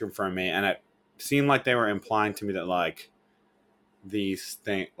question for me. And it seemed like they were implying to me that, like, these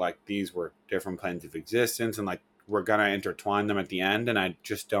were different planes of existence and, like, we're going to intertwine them at the end. And I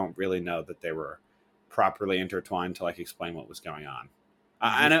just don't really know that they were properly intertwined to, like, explain what was going on.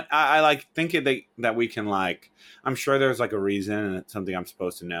 And I like think that we can, like, I'm sure there's like a reason and it's something I'm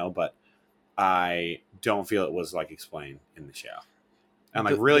supposed to know, but I don't feel it was like explained in the show. and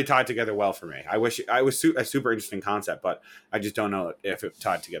like really tied together well for me. I wish I was a super interesting concept, but I just don't know if it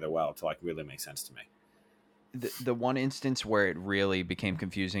tied together well to like really make sense to me. The one instance where it really became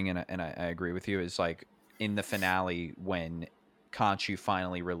confusing, and I agree with you, is like in the finale when Khonshu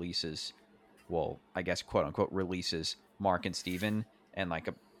finally releases, well, I guess quote unquote releases Mark and Steven, and like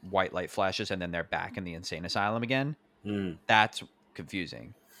a white light flashes, and then they're back in the insane asylum again. That's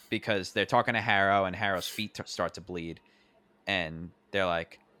confusing because they're talking to Harrow, and Harrow's feet start to bleed, and they're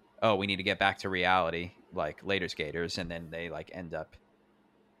like, "Oh, we need to get back to reality, like later skaters," and then they like end up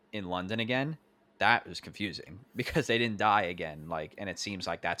in London again. That was confusing because they didn't die again, like, and it seems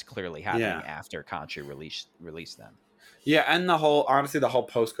like that's clearly happening after Khonshu released them. Yeah, and the whole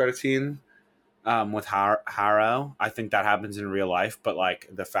post-credit scene with Harrow, I think that happens in real life, but like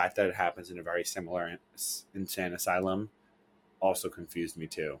the fact that it happens in a very similar insane asylum also confused me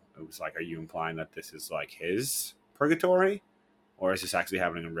too. It was like, are you implying that this is like his purgatory, or is this actually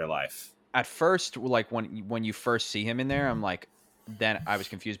happening in real life? At first, like when you first see him in there, I'm like, then I was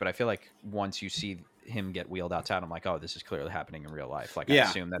confused, but I feel like once you see him get wheeled outside, I'm like, oh, this is clearly happening in real life. Like, I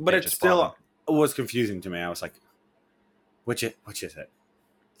assume that, but it still was confusing to me. I was like, which is it?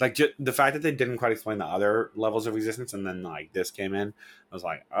 Like, the fact that they didn't quite explain the other levels of existence, and then like this came in, I was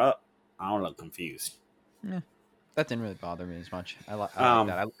like, oh, I don't look confused. Yeah, that didn't really bother me as much. I like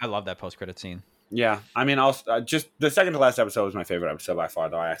that. I love that post-credit scene. Yeah, I mean, also just the second to last episode was my favorite episode by far,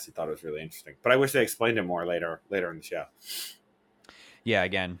 though. I actually thought it was really interesting, but I wish they explained it more later in the show. Yeah,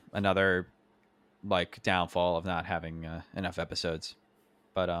 again, another like downfall of not having enough episodes.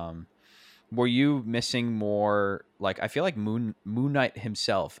 But were you missing more? Like, I feel like Moon Knight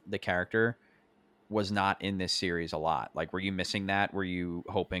himself, the character, was not in this series a lot. Like, were you missing that? Were you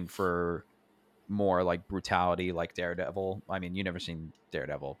hoping for more like brutality, like Daredevil? I mean, you never seen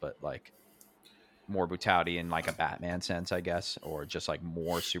Daredevil, but like more brutality in like a Batman sense, I guess, or just like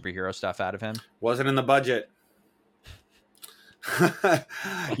more superhero stuff out of him. Wasn't in the budget.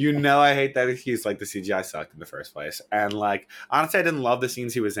 You know, I hate that excuse. Like, the CGI sucked in the first place, and like honestly, I didn't love the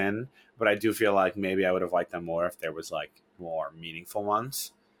scenes he was in, but I do feel like maybe I would have liked them more if there was like more meaningful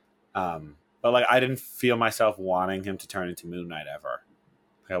ones. But like, I didn't feel myself wanting him to turn into Moon Knight ever.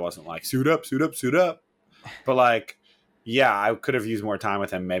 I wasn't like suit up. But like, yeah, I could have used more time with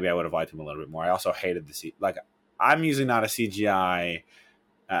him. Maybe I would have liked him a little bit more. I also hated like, I'm usually not a CGI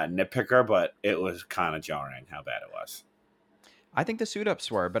nitpicker, but it was kind of jarring how bad it was. I think the suit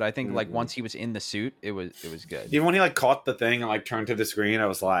ups were, but I think like once he was in the suit, it was good. Even when he like caught the thing and like turned to the screen, I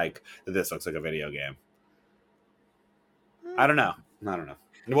was like, "This looks like a video game." I don't know.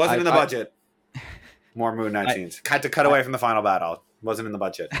 It wasn't in the budget. More Moon Knight scenes. Had to cut away from the final battle. Wasn't in the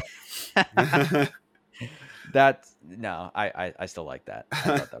budget. That's no, I still like that. I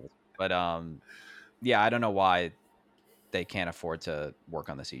thought that was, but yeah, I don't know why they can't afford to work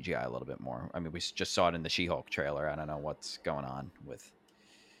on the CGI a little bit more. I mean, we just saw it in the She-Hulk trailer. I don't know what's going on with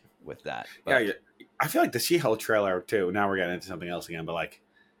that. But yeah, I feel like the She-Hulk trailer too. Now we're getting into something else again, but like,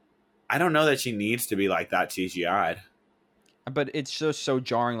 I don't know that she needs to be like that CGI'd. But it's just so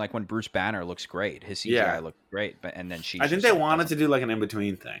jarring. Like when Bruce Banner looks great, his CGI looks great, but and then I think they wanted to do like an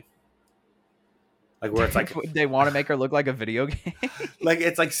in-between thing. Like where it's like they want to make her look like a video game. Like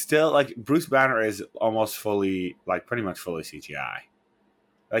it's like still like Bruce Banner is almost fully, like pretty much fully CGI.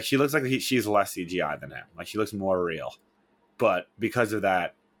 Like she looks like she's less CGI than him. Like she looks more real, but because of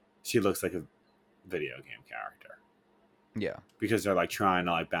that, she looks like a video game character. Yeah, because they're like trying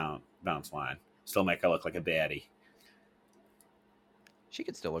to like bounce line, still make her look like a baddie. She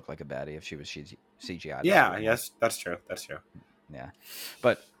could still look like a baddie if she was CGI. Yeah, yes, that's true. Yeah,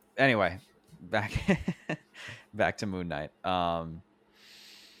 but anyway. Back to Moon Knight.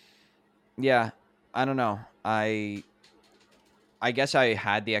 Yeah, I don't know. I guess I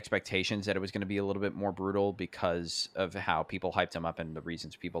had the expectations that it was going to be a little bit more brutal because of how people hyped him up and the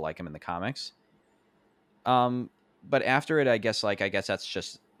reasons people like him in the comics. But after it, I guess that's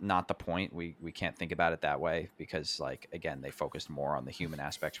just not the point. We can't think about it that way because, like, again, they focused more on the human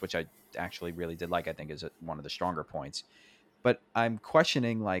aspects, which I actually really did like. I think is one of the stronger points. But I'm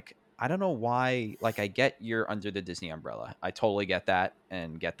questioning, like, I don't know why. Like, I get you're under the Disney umbrella. I totally get that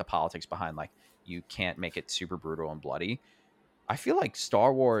and get the politics behind, like, you can't make it super brutal and bloody. I feel like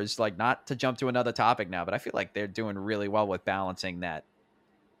Star Wars, like, not to jump to another topic now, but I feel like they're doing really well with balancing that.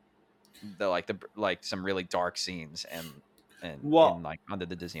 Some really dark scenes and like under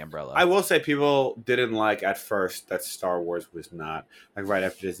the Disney umbrella. I will say people didn't like at first that Star Wars was not, like, right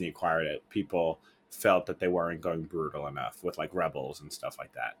after Disney acquired it, people felt that they weren't going brutal enough with like Rebels and stuff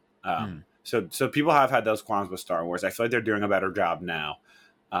like that. So people have had those qualms with Star Wars. I feel like they're doing a better job now,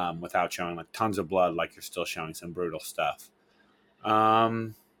 without showing like tons of blood. Like you're still showing some brutal stuff.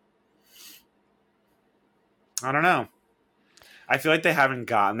 I don't know. I feel like they haven't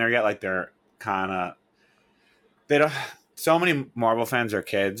gotten there yet. Like they're kind of they don't. So many Marvel fans are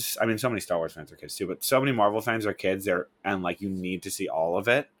kids. I mean, so many Star Wars fans are kids too. But so many Marvel fans are kids. There and like you need to see all of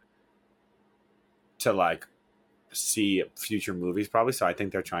it to like see future movies probably. So I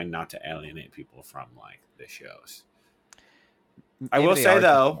think they're trying not to alienate people from like the shows. I Maybe will they say are-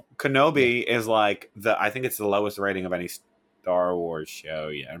 though, Kenobi is like I think it's the lowest rating of any Star Wars show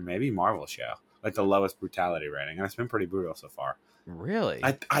yet, or maybe Marvel show. Like the lowest brutality rating, and it's been pretty brutal so far. Really?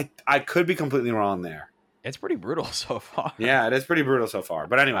 I could be completely wrong there. It's pretty brutal so far. Yeah, it is pretty brutal so far.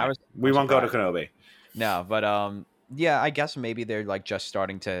 But anyway, we I'm won't go to surprised. Kenobi. No, but yeah, I guess maybe they're like just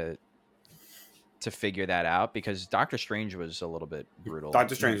starting to figure that out because Doctor Strange was a little bit brutal.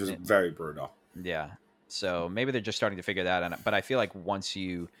 Doctor Strange was very brutal. Yeah. So maybe they're just starting to figure that out. But I feel like once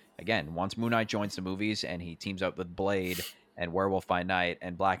Moon Knight joins the movies and he teams up with Blade and Werewolf by Night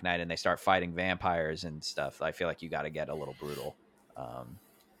and Black Knight and they start fighting vampires and stuff, I feel like you got to get a little brutal.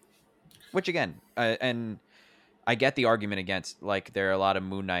 Which again, and I get the argument against, like, there are a lot of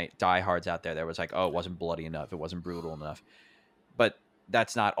Moon Knight diehards out there that was like, oh, it wasn't bloody enough, it wasn't brutal enough. But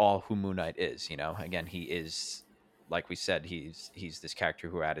that's not all who Moon Knight is, you know? Again, he is, like we said, he's this character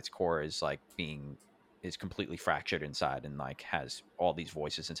who at its core is like is completely fractured inside and like has all these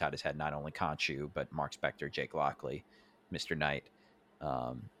voices inside his head, not only Khonshu, but Mark Spector, Jake Lockley, Mr. Knight,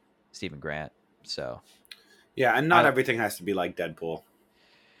 Stephen Grant. So yeah, and not everything has to be like Deadpool.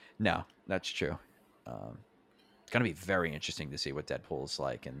 No, that's true. It's gonna be very interesting to see what Deadpool's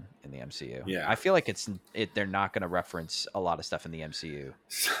like in the MCU. Yeah, I feel like they're not gonna reference a lot of stuff in the MCU.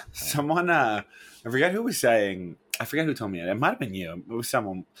 Someone, I forget who was saying. I forget who told me it. It might have been you. It was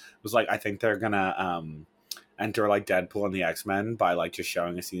someone was like, I think they're gonna enter like Deadpool and the X-Men by like just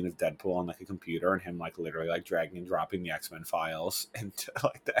showing a scene of Deadpool on like a computer and him like literally like dragging and dropping the X-Men files into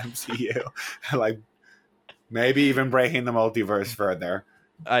like the MCU, like maybe even breaking the multiverse further.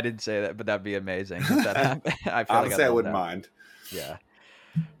 I didn't say that, but that'd be amazing if that happened. I feel Honestly, like I wouldn't mind. Yeah.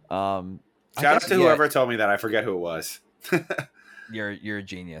 Shout out to whoever told me that. I forget who it was. You're a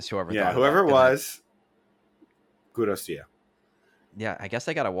genius. Whoever. Yeah, whoever it was. Kudos to you. Yeah, I guess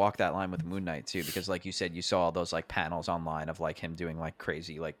I gotta walk that line with Moon Knight too, because like you said, you saw all those like panels online of like him doing like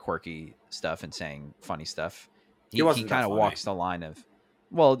crazy, like quirky stuff and saying funny stuff. He kind of walks the line of,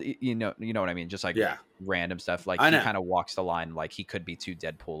 well, you know what I mean, just like random stuff. Like he kind of walks the line, like he could be too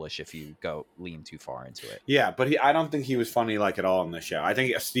Deadpoolish if you lean too far into it. Yeah, but I don't think he was funny like at all in the show. I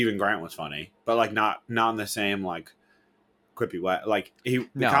think Stephen Grant was funny, but like not in the same like quippy way. Like the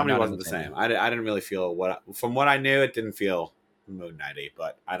comedy wasn't the same. I didn't really feel from what I knew, it didn't feel Moon Knight-y,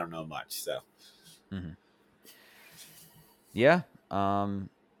 but I don't know much. So yeah,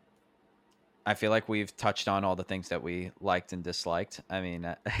 I feel like we've touched on all the things that we liked and disliked. I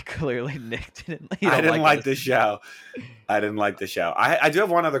mean, clearly Nick didn't. I didn't like the show. I didn't like the show. I do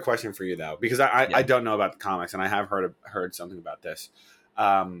have one other question for you though, because I don't know about the comics, and I have heard something about this.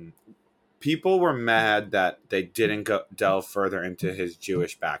 People were mad that they didn't delve further into his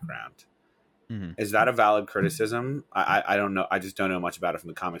Jewish background. Mm-hmm. Is that a valid criticism? I don't know. I just don't know much about it from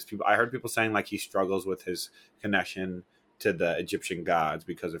the comics. I heard people saying like he struggles with his connection to the Egyptian gods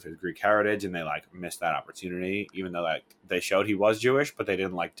because of his Greek heritage, and they like missed that opportunity, even though like they showed he was Jewish, but they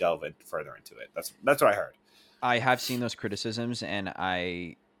didn't like delve further into it. That's what I heard. I have seen those criticisms, and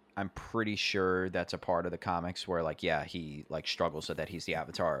I'm pretty sure that's a part of the comics where like he like struggles so that he's the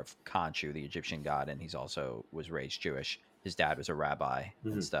avatar of Khonshu, the Egyptian god, and he's also was raised Jewish. His dad was a rabbi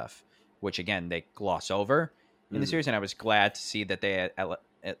and stuff, which again they gloss over in the series, and I was glad to see that they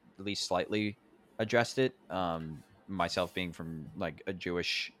at least slightly addressed it. Myself being from like a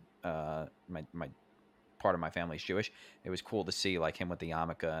Jewish, my part of my family's Jewish. It was cool to see like him with the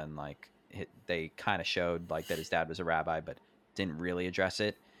yarmulke, and like they kind of showed like that his dad was a rabbi, but didn't really address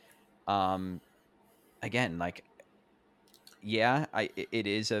it. Again, like, yeah, it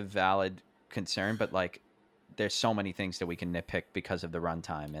is a valid concern, but like, there's so many things that we can nitpick because of the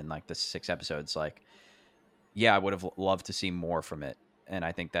runtime and like the 6 episodes. Like, yeah, I would have loved to see more from it, and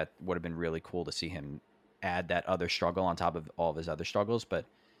I think that would have been really cool to see him add that other struggle on top of all of his other struggles. But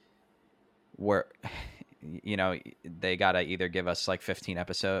they gotta either give us like 10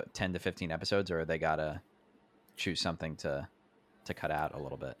 to 15 episodes, or they gotta choose something to cut out a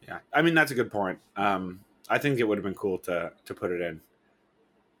little bit. Yeah, I mean that's a good point. I think it would have been cool to put it in,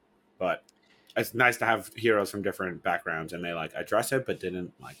 but it's nice to have heroes from different backgrounds, and they like address it but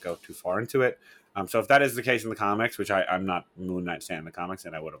didn't like go too far into it. So if that is the case in the comics, which I'm not Moon Knight fan in the comics,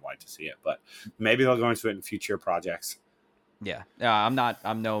 and I would have liked to see it, but maybe they'll go into it in future projects. Yeah,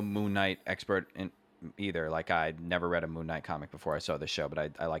 I'm no Moon Knight expert either. Like I'd never read a Moon Knight comic before I saw the show,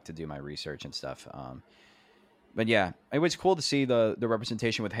 but I like to do my research and stuff. But yeah, it was cool to see the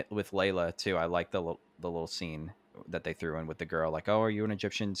representation with Layla too. I like the little scene that they threw in with the girl, like, "Oh, are you an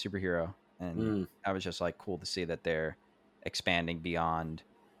Egyptian superhero?" And I was just like, cool to see that they're expanding beyond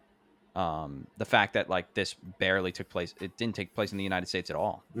the fact that like this barely took place. It didn't take place in the United States at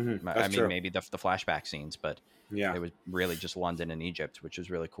all. I mean, true. maybe the flashback scenes, but Yeah. it was really just London and Egypt, which was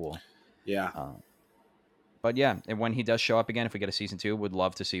really cool. Yeah. But yeah, and when he does show up again, if we get a season 2, would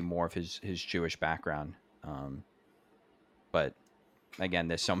love to see more of his Jewish background. But again,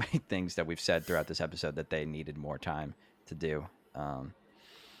 there's so many things that we've said throughout this episode that they needed more time to do. And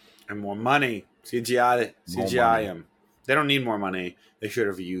more money. CGI money. him. They don't need more money. They should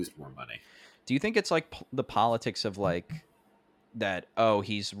have used more money. Do you think it's like the politics of like that? Oh,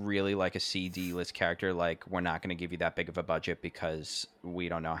 he's really like a CD list character. Like we're not going to give you that big of a budget because we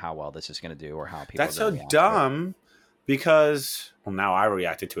don't know how well this is going to do or how people. That's so dumb. Because now I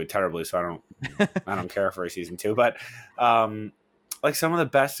reacted to it terribly, so I don't care for a season 2. But like some of the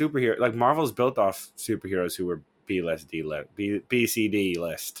best superheroes, like Marvel's built off superheroes who were B-list, D-list, B-C-D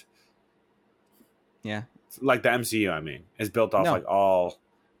list. Yeah. Like the MCU, I mean, is built off like all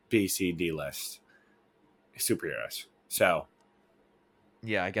B-C-D list superheroes. So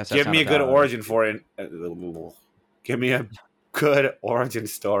yeah, I guess give me a good origin for it. Give me a good origin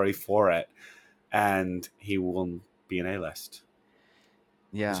story for it, and he will be an A-list.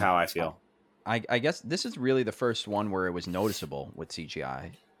 Yeah, that's how I feel. I guess this is really the first one where it was noticeable with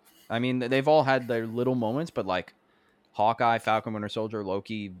CGI. I mean, they've all had their little moments, but like Hawkeye, Falcon, Winter Soldier,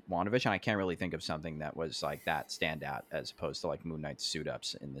 Loki, WandaVision, I can't really think of something that was like that standout as opposed to like Moon Knight's suit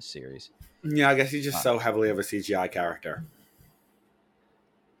ups in this series. Yeah, I guess he's just so heavily of a CGI character.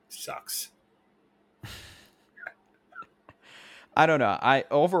 Sucks. I don't know. I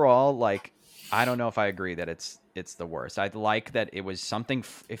don't know if I agree that it's the worst. I like that it was something.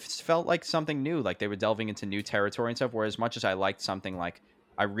 It felt like something new. Like they were delving into new territory and stuff. Whereas much as I liked something like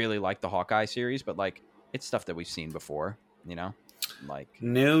I really liked the Hawkeye series, but like it's stuff that we've seen before. You know, like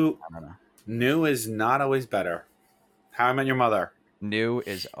new. I don't know. New is not always better. How I Met Your Mother. New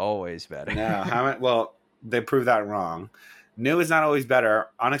is always better. No, well, they proved that wrong. New is not always better.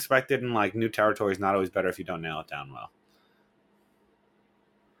 Unexpected and like new territory is not always better if you don't nail it down well.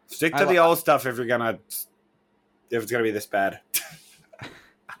 Stick to the old stuff if it's gonna be this bad.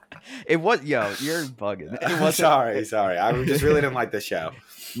 It was you're bugging. It was sorry. I just really didn't like the show.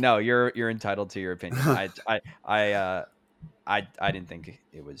 No, you're entitled to your opinion. I didn't think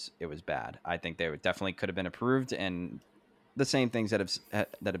it was bad. I think they definitely could have been improved, and the same things that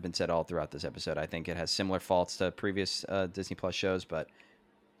have been said all throughout this episode. I think it has similar faults to previous Disney Plus shows, but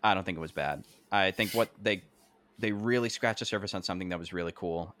I don't think it was bad. I think what they really scratched the surface on something that was really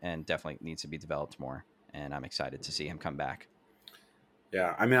cool and definitely needs to be developed more. And I'm excited to see him come back.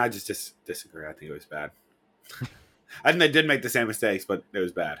 Yeah, I mean, I just disagree. I think it was bad. I think they did make the same mistakes, but it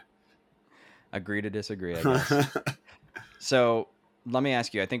was bad. Agree to disagree, I guess. So let me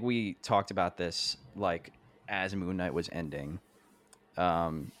ask you. I think we talked about this like as Moon Knight was ending.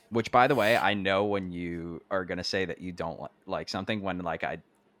 Which, by the way, I know when you are gonna say that you don't like something when like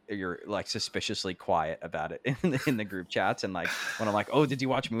you're like suspiciously quiet about it in the group chats, and like when I'm like, oh, did you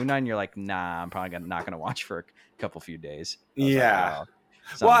watch Moon Knight? And you're like, nah, I'm probably not gonna watch for a few days. Yeah.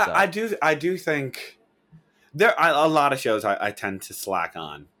 Like, well, I do think there are a lot of shows I tend to slack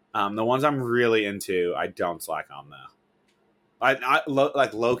on. The ones I'm really into, I don't slack on though.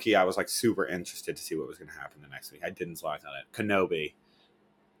 Like Loki, I was like super interested to see what was going to happen the next week. I didn't slack on it. Kenobi.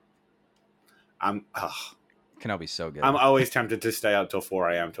 Kenobi's so good. I'm always tempted to stay up till 4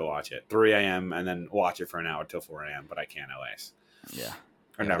 a.m. to watch it. 3 a.m. and then watch it for an hour till 4 a.m. But I can't always. Yeah.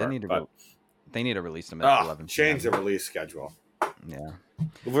 Or never. They need to release them at 11 p.m. Change the release schedule. Yeah.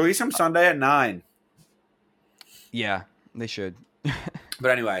 Release them Sunday at 9. Yeah, they should.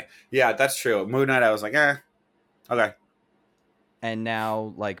 But anyway, yeah, that's true. Moon Knight, I was like, okay. And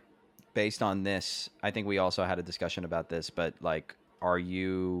now, like, based on this, I think we also had a discussion about this, but, like, are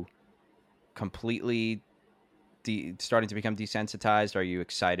you completely starting to become desensitized? Are you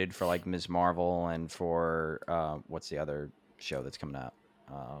excited for, like, Ms. Marvel and for, what's the other show that's coming out?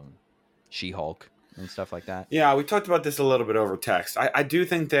 She-Hulk and stuff like that? Yeah, we talked about this a little bit over text. I do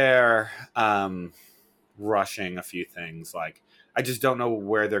think they're rushing a few things. Like, I just don't know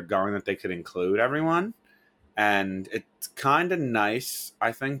where they're going that they could include everyone. And it's kind of nice,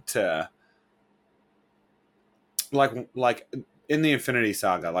 I think, to like in the Infinity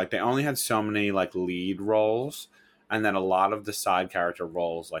Saga, like they only had so many like lead roles, and then a lot of the side character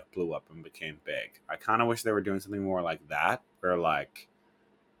roles like blew up and became big. I kind of wish they were doing something more like that, where like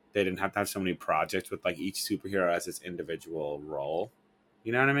they didn't have to have so many projects with like each superhero as its individual role.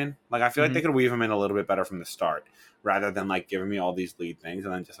 You know what I mean? Like I feel like they could weave them in a little bit better from the start, rather than like giving me all these lead things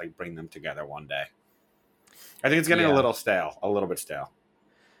and then just like bring them together one day. I think it's getting a little stale, a little bit stale.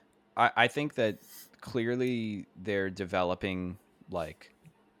 I think that clearly they're developing like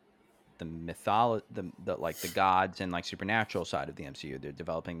the mythology, the like the gods and like supernatural side of the MCU. They're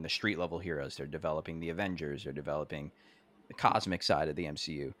developing the street level heroes. They're developing the Avengers. They're developing the cosmic side of the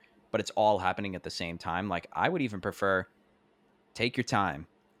MCU. But it's all happening at the same time. Like I would even prefer take your time.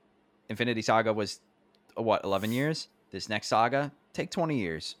 Infinity Saga was what 11 years. This next saga take 20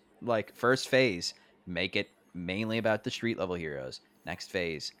 years. Like first phase, make it mainly about the street level heroes. Next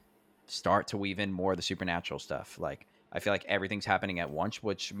phase, start to weave in more of the supernatural stuff. Like I feel like everything's happening at once,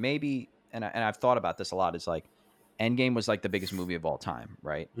 which maybe, and I've thought about this a lot, is like Endgame was like the biggest movie of all time,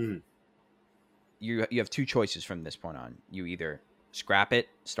 right? Mm. You have two choices from this point on. You either scrap it,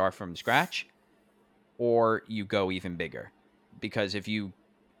 start from scratch, or you go even bigger. Because if you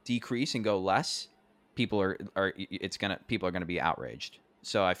decrease and go less, people are gonna be outraged.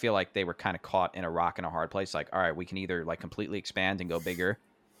 So I feel like they were kind of caught in a rock and a hard place. Like, all right, we can either like completely expand and go bigger,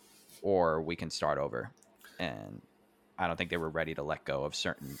 or we can start over. And I don't think they were ready to let go of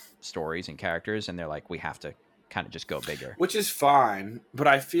certain stories and characters. And they're like, we have to kind of just go bigger. Which is fine, but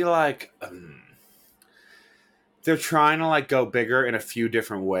I feel like they're trying to like go bigger in a few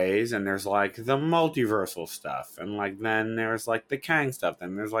different ways. And there's like the multiversal stuff, and like then there's like the Kang stuff,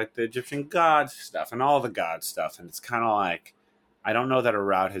 then there's like the Egyptian gods stuff, and all the god stuff. And it's kind of like, I don't know that a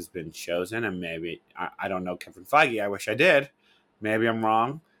route has been chosen, and maybe I don't know Kevin Feige. I wish I did. Maybe I'm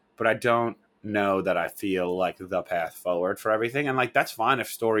wrong, but I don't know that I feel like the path forward for everything. And like that's fine if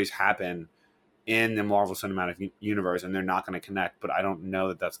stories happen in the Marvel Cinematic Universe and they're not going to connect, but I don't know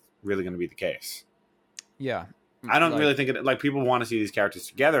that that's really going to be the case. Yeah. I don't really think it, like people want to see these characters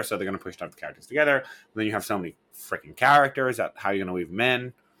together, so they're going to push the characters together. But then you have so many freaking characters that how are you going to weave them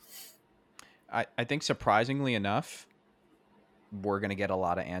in? I think surprisingly enough, we're going to get a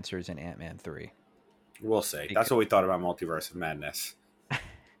lot of answers in Ant-Man 3. We'll see. That's what we thought about Multiverse of Madness.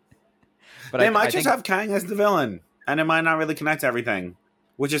 But they might just have Kang as the villain, and it might not really connect to everything,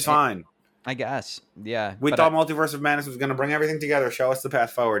 which is fine. I guess, yeah. We thought Multiverse of Madness was going to bring everything together, show us the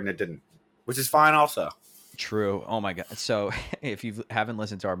path forward, and it didn't, which is fine also. True. Oh my god. So if you haven't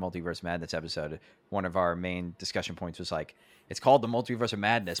listened to our Multiverse Madness episode, one of our main discussion points was like, it's called the Multiverse of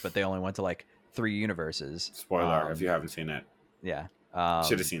Madness, but they only went to like 3 universes. Spoiler if you haven't seen it. Yeah.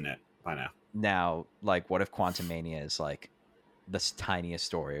 Should have seen it by now. Now, like, what if Quantumania is like the tiniest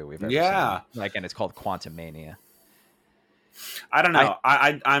story we've ever seen? Like, and it's called Quantumania. I don't know.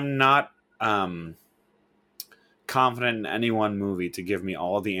 I'm not confident in any one movie to give me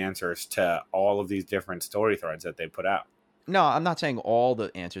all the answers to all of these different story threads that they put out. No, I'm not saying all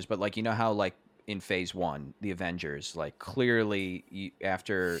the answers, but like, you know how like in phase 1, the Avengers, like clearly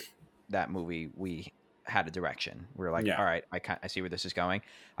after that movie, we had a direction. We're like, all right, I see where this is going.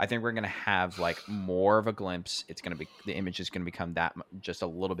 I think we're going to have like more of a glimpse. It's going to be, the image is going to become that just a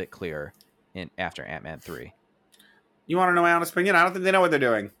little bit clearer after Ant-Man 3. You want to know my honest opinion? I don't think they know what they're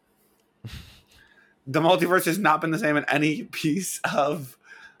doing. The multiverse has not been the same in any piece of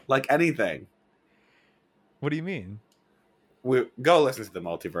like anything. What do you mean? We go listen to the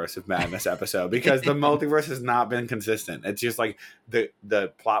Multiverse of Madness episode, because the multiverse has not been consistent. It's just like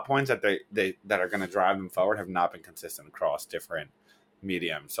the plot points that they that are going to drive them forward have not been consistent across different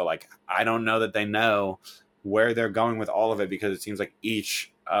mediums. So like I don't know that they know where they're going with all of it, because it seems like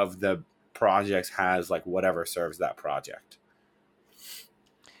each of the projects has like whatever serves that project.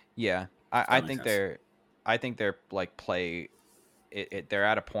 Yeah, I think they're like they're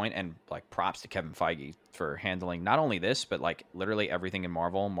at a point, and like props to Kevin Feige for handling not only this, but like literally everything in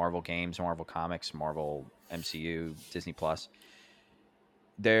Marvel games, Marvel comics, Marvel MCU, Disney Plus.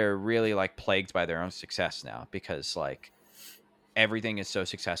 They're really like plagued by their own success now, because like everything is so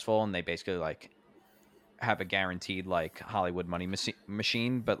successful, and they basically like have a guaranteed like Hollywood money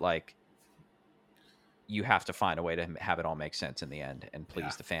machine, but like you have to find a way to have it all make sense in the end and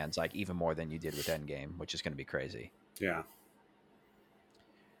please the fans, like even more than you did with Endgame, which is going to be crazy. Yeah.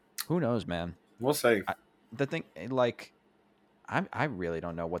 Who knows, man? We'll see. The thing, like, I really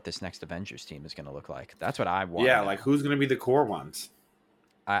don't know what this next Avengers team is going to look like. That's what I want. Yeah, like who's going to be the core ones?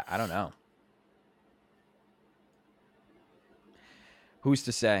 I don't know. Who's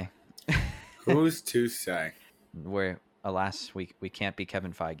to say? Who's to say? Alas, we can't be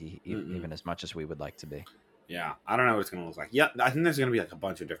Kevin Feige even as much as we would like to be. Yeah, I don't know what it's going to look like. Yeah, I think there's going to be like a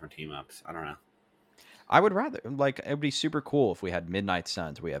bunch of different team ups. I don't know. I would rather, like, it would be super cool if we had Midnight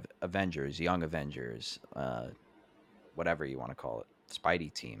Suns, we have Avengers, Young Avengers, whatever you want to call it,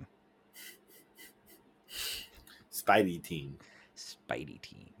 Spidey team. Spidey team. Spidey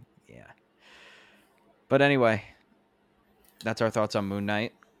team. Yeah. But anyway, that's our thoughts on Moon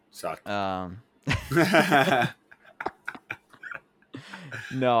Knight. Sucked.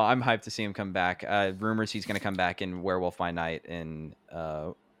 No, I'm hyped to see him come back. Rumors he's going to come back in Werewolf by Night in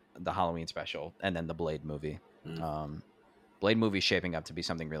the Halloween special, and then the Blade movie. Blade movie shaping up to be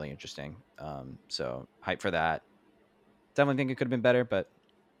something really interesting. So hype for that. Definitely think it could have been better, but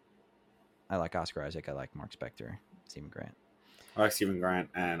I like Oscar Isaac. I like Mark Spector, Stephen Grant. I like Stephen Grant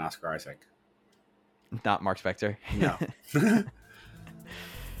and Oscar Isaac. Not Mark Spector. No.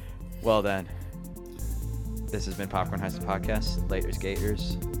 Well then, this has been Popcorn Heist Podcast. Laters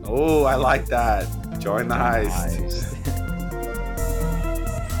Gators. Oh, I like that. Join the heist.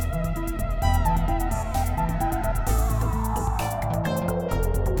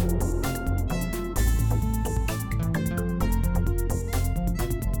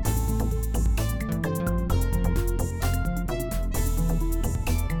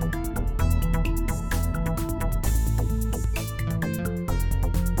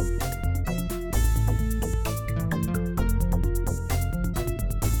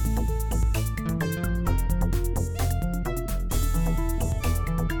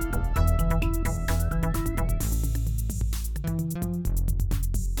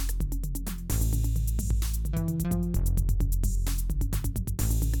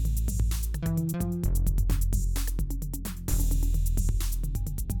 Thank you.